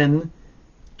woman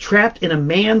trapped in a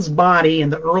man's body in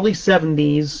the early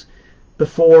 70s,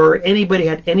 before anybody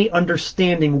had any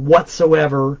understanding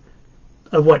whatsoever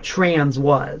of what trans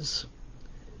was.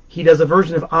 He does a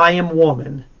version of I Am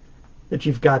Woman that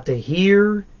you've got to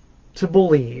hear to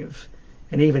believe.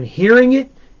 And even hearing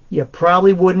it, you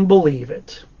probably wouldn't believe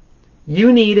it.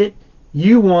 You need it.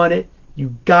 You want it.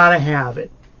 You gotta have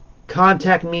it.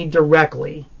 Contact me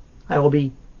directly. I will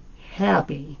be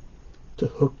happy to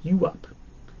hook you up.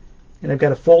 And I've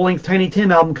got a full-length Tiny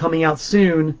Tim album coming out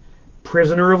soon,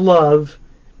 Prisoner of Love,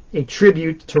 a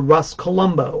tribute to Russ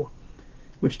Columbo,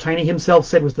 which Tiny himself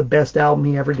said was the best album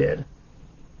he ever did.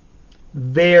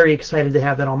 Very excited to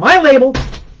have that on my label,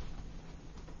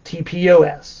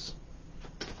 TPOS.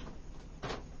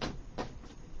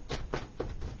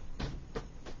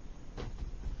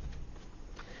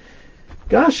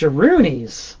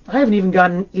 Gosh-a-roonies. I haven't even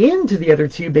gotten into the other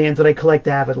 2 bands that I collect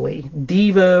avidly,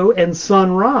 Devo and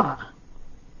Sun Ra.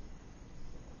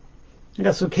 I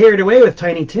got so carried away with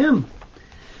Tiny Tim.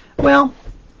 Well,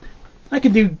 I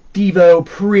could do Devo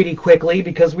pretty quickly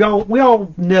because we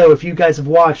all know, if you guys have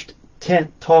watched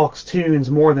Tent Talks Tunes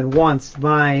more than once,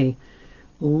 my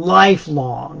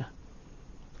lifelong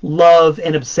love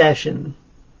and obsession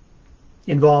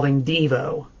involving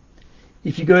Devo.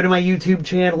 If you go to my YouTube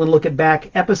channel and look at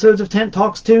back episodes of Tent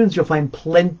Talks Tunes, you'll find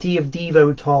plenty of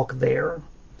Devo talk there.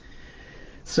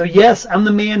 So yes, I'm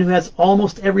the man who has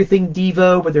almost everything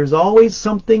Devo, but there's always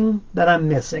something that I'm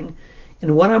missing.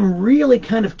 And what I'm really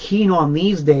kind of keen on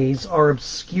these days are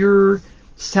obscure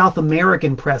South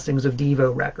American pressings of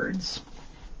Devo records.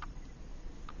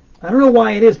 I don't know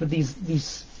why it is, but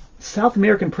these South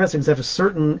American pressings have a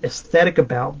certain aesthetic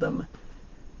about them.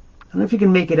 I don't know if you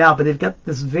can make it out, but they've got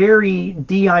this very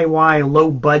DIY,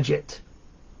 low-budget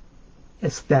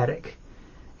aesthetic.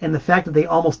 And the fact that they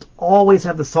almost always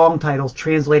have the song titles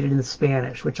translated into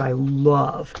Spanish, which I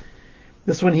love.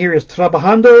 This one here is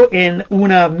Trabajando en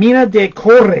una mina de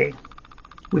cobre,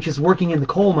 which is working in the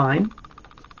coal mine.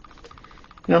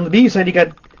 And on the B side, you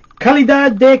got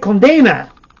Calidad de Condena,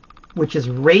 which is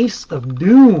Race of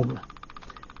Doom.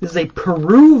 This is a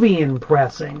Peruvian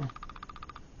pressing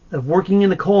of Working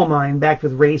in the Coal Mine backed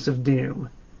with Race of Doom.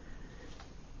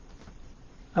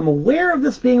 I'm aware of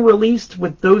this being released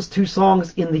with those 2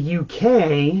 songs in the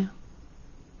UK,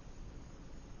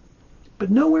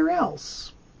 but nowhere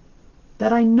else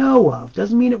that I know of.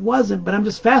 Doesn't mean it wasn't, but I'm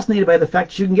just fascinated by the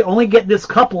fact that you can only get this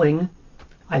coupling,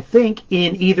 I think,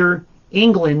 in either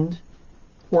England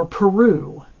or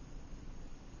Peru.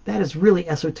 That is really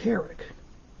esoteric.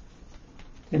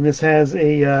 And this has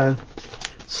a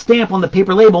stamp on the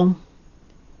paper label.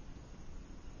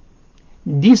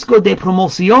 Disco de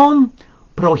promoción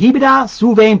prohibida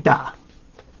su venta.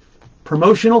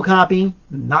 Promotional copy,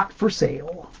 not for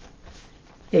sale.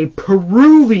 A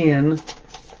Peruvian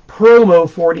promo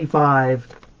 45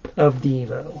 of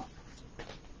Devo.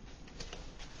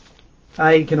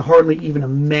 I can hardly even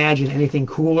imagine anything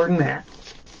cooler than that.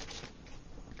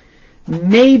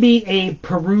 maybe a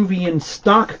Peruvian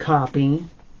stock copy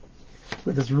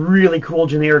with this really cool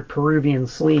generic Peruvian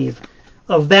sleeve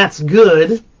of That's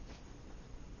Good,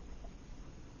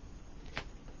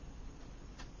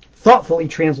 thoughtfully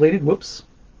translated. Whoops.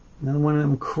 Another one of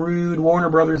them crude Warner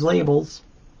Brothers labels.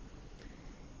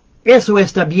 Eso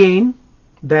está bien.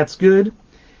 That's good.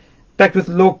 Back with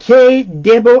Lo que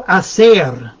debo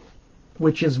hacer,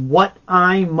 which is What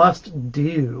I Must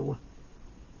Do.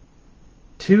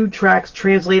 2 tracks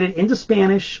translated into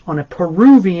Spanish on a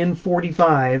Peruvian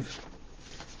 45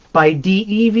 by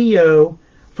Devo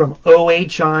from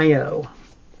OHIO.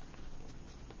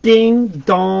 Ding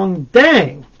dong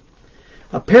dang.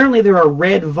 Apparently there are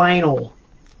red vinyl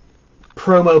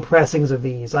promo pressings of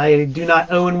these. I do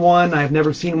not own one. I've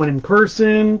never seen one in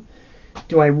person.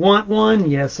 Do I want one?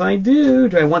 Yes, I do.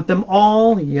 Do I want them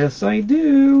all? Yes, I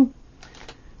do.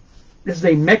 This is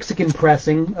a Mexican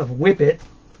pressing of Whip It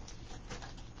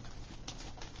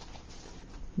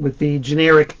with the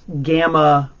generic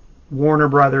Gamma Warner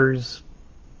Brothers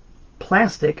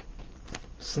plastic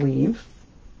sleeve.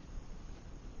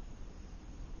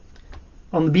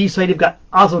 On the B side, you've got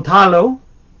Azotalo,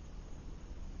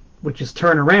 which is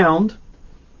Turn Around.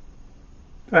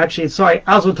 Actually, sorry,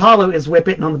 Azotalo is Whip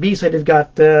It, and on the B side, you've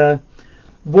got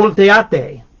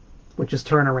Volteate, which is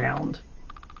Turn Around.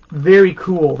 Very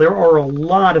cool. There are a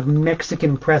lot of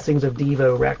Mexican pressings of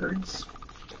Devo records.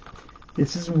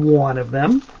 This is one of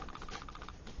them.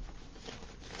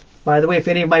 By the way, if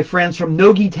any of my friends from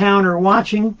Nogi Town are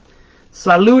watching,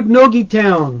 salud Nogi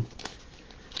Town.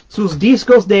 Sus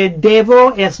discos de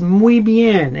Devo es muy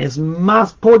bien, es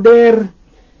más poder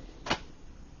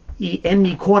y en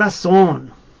mi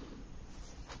corazón.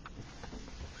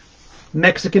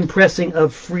 Mexican pressing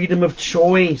of Freedom of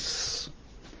Choice,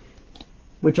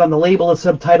 which on the label is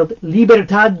subtitled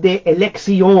Libertad de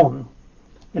Elección,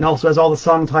 and also has all the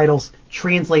song titles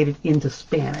translated into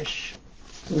Spanish.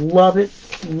 Love it,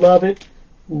 love it,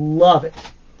 love it.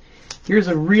 Here's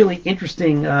a really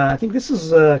interesting, I think this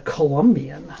is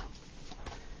Colombian,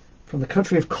 from the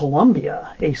country of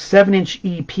Colombia, a 7-inch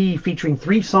EP featuring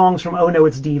 3 songs from Oh No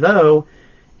It's Devo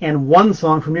and 1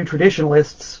 song from New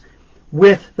Traditionalists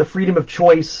with the Freedom of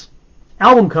Choice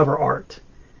album cover art.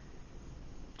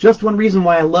 Just one reason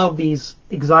why I love these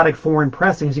exotic foreign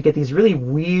pressings, you get these really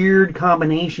weird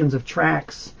combinations of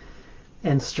tracks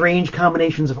and strange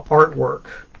combinations of artwork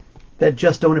that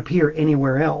just don't appear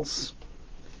anywhere else.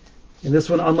 And this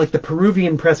one, unlike the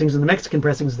Peruvian pressings and the Mexican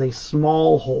pressings, is a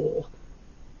small hole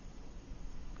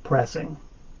pressing.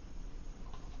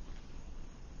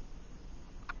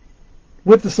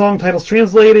 With the song titles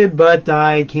translated, but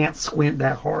I can't squint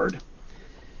that hard.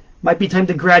 Might be time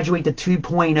to graduate to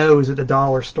 2.0s at the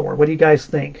dollar store. What do you guys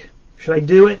think? Should I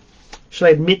do it? Should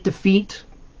I admit defeat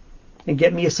and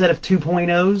get me a set of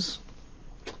 2.0s?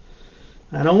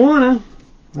 I don't want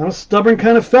to. I'm a stubborn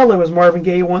kind of fellow, as Marvin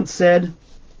Gaye once said.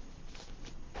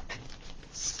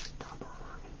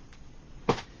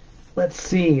 Let's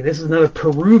see. This is another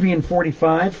Peruvian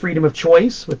 45, Freedom of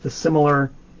Choice, with the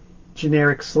similar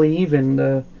generic sleeve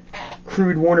and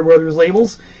crude Warner Brothers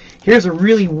labels. Here's a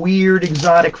really weird,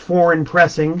 exotic foreign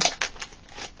pressing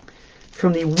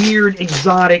from the weird,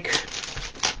 exotic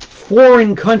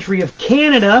foreign country of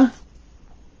Canada,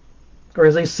 or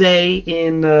as they say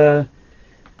in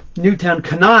Newtown,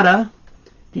 Canada,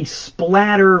 the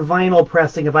splatter vinyl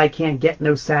pressing of I Can't Get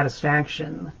No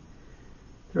Satisfaction.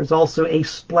 There's also a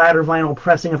splatter vinyl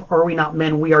pressing of Are We Not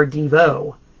Men, We Are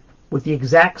Devo, with the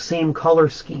exact same color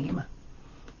scheme.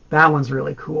 That one's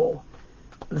really cool.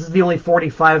 This is the only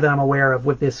 45 that I'm aware of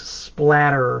with this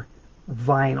splatter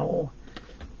vinyl.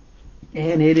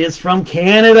 And it is from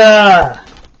Canada.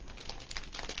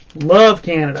 Love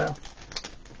Canada.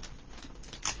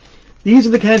 These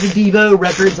are the kinds of Devo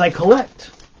records I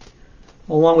collect,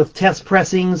 along with test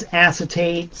pressings,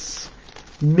 acetates,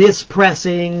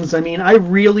 mispressings. I mean, I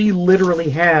really literally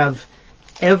have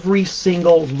every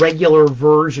single regular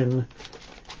version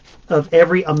of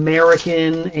every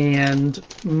American and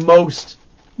most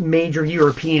major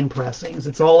European pressings.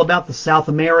 It's all about the South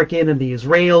American and the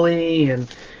Israeli and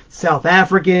South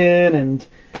African and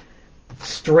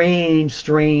strange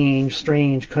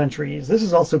countries. This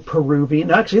is also Peruvian.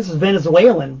 Actually, this is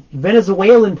Venezuelan.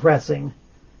 Venezuelan pressing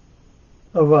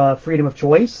of Freedom of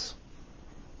Choice.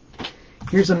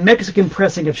 Here's a Mexican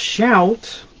pressing of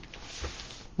Shout,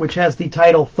 which has the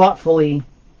title thoughtfully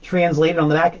translated on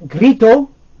the back. Grito.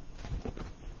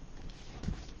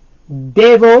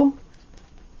 Devo.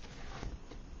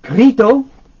 Grito.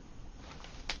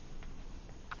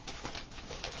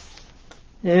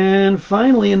 And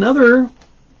finally, another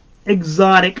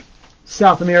exotic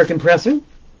South American pressing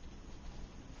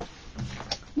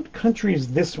country is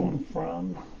this one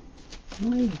from?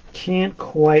 I can't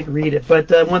quite read it, but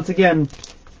once again,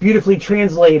 beautifully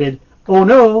translated. Oh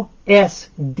no, es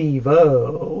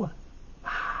Devo.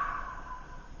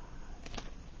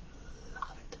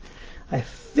 Love it. I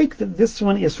think that this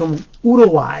one is from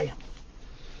Uruguay.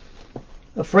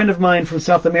 A friend of mine from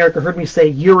South America heard me say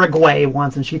Uruguay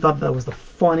once, and she thought that was the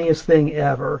funniest thing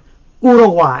ever.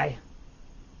 Uruguay.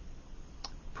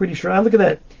 Pretty sure. Look at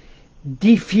that.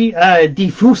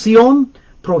 Difusión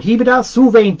prohibida su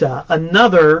venta.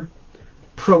 Another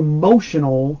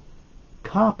promotional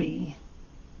copy.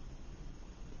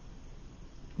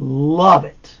 Love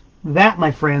it. That,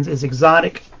 my friends, is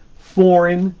exotic,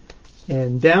 foreign,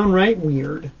 and downright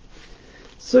weird.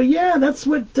 So yeah, that's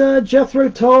what Jethro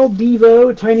Tull,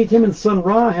 Devo, Tiny Tim, and Sun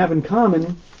Ra have in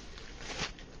common.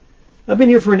 I've been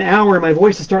here for an hour and my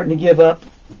voice is starting to give up.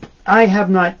 I have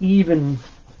not even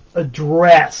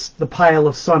addressed the pile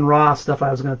of Sun Ra stuff I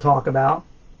was going to talk about.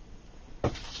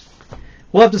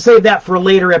 We'll have to save that for a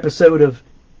later episode of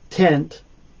Tent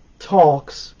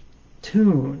Talks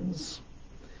Tunes.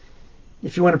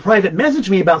 If you want to private message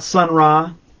me about Sun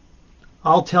Ra,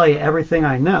 I'll tell you everything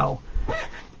I know.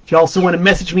 If you also want to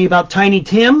message me about Tiny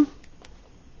Tim,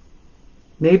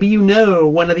 maybe you know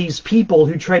one of these people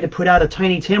who tried to put out a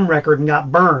Tiny Tim record and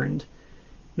got burned.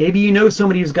 Maybe you know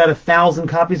somebody who's got 1,000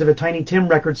 copies of a Tiny Tim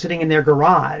record sitting in their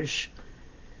garage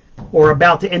or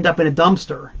about to end up in a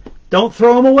dumpster. Don't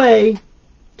throw them away.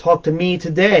 Talk to me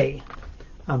today.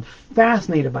 I'm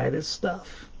fascinated by this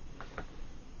stuff.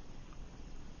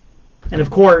 And of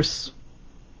course,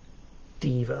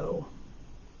 Devo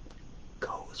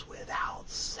goes without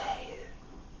saying.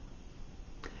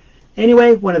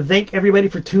 Anyway, want to thank everybody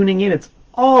for tuning in. It's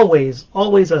always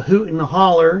a hoot and a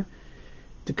holler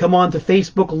to come on to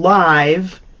Facebook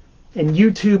Live and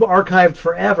YouTube archived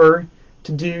forever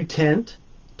to do Tent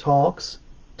Talks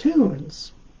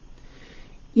Tunes.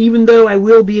 Even though I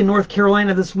will be in North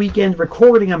Carolina this weekend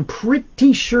recording, I'm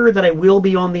pretty sure that I will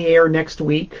be on the air next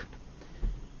week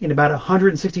in about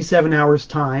 167 hours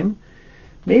time.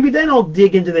 Maybe then I'll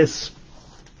dig into this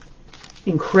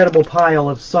incredible pile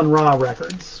of Sun Ra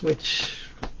records, which,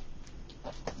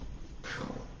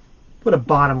 what a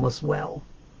bottomless well.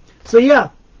 So yeah,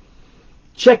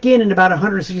 check in about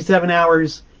 167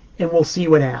 hours and we'll see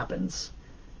what happens.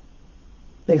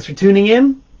 Thanks for tuning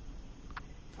in.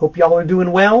 Hope y'all are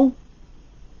doing well.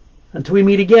 Until we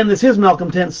meet again, this is Malcolm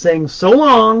Tent saying so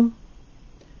long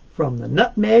from the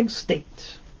Nutmeg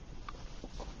State.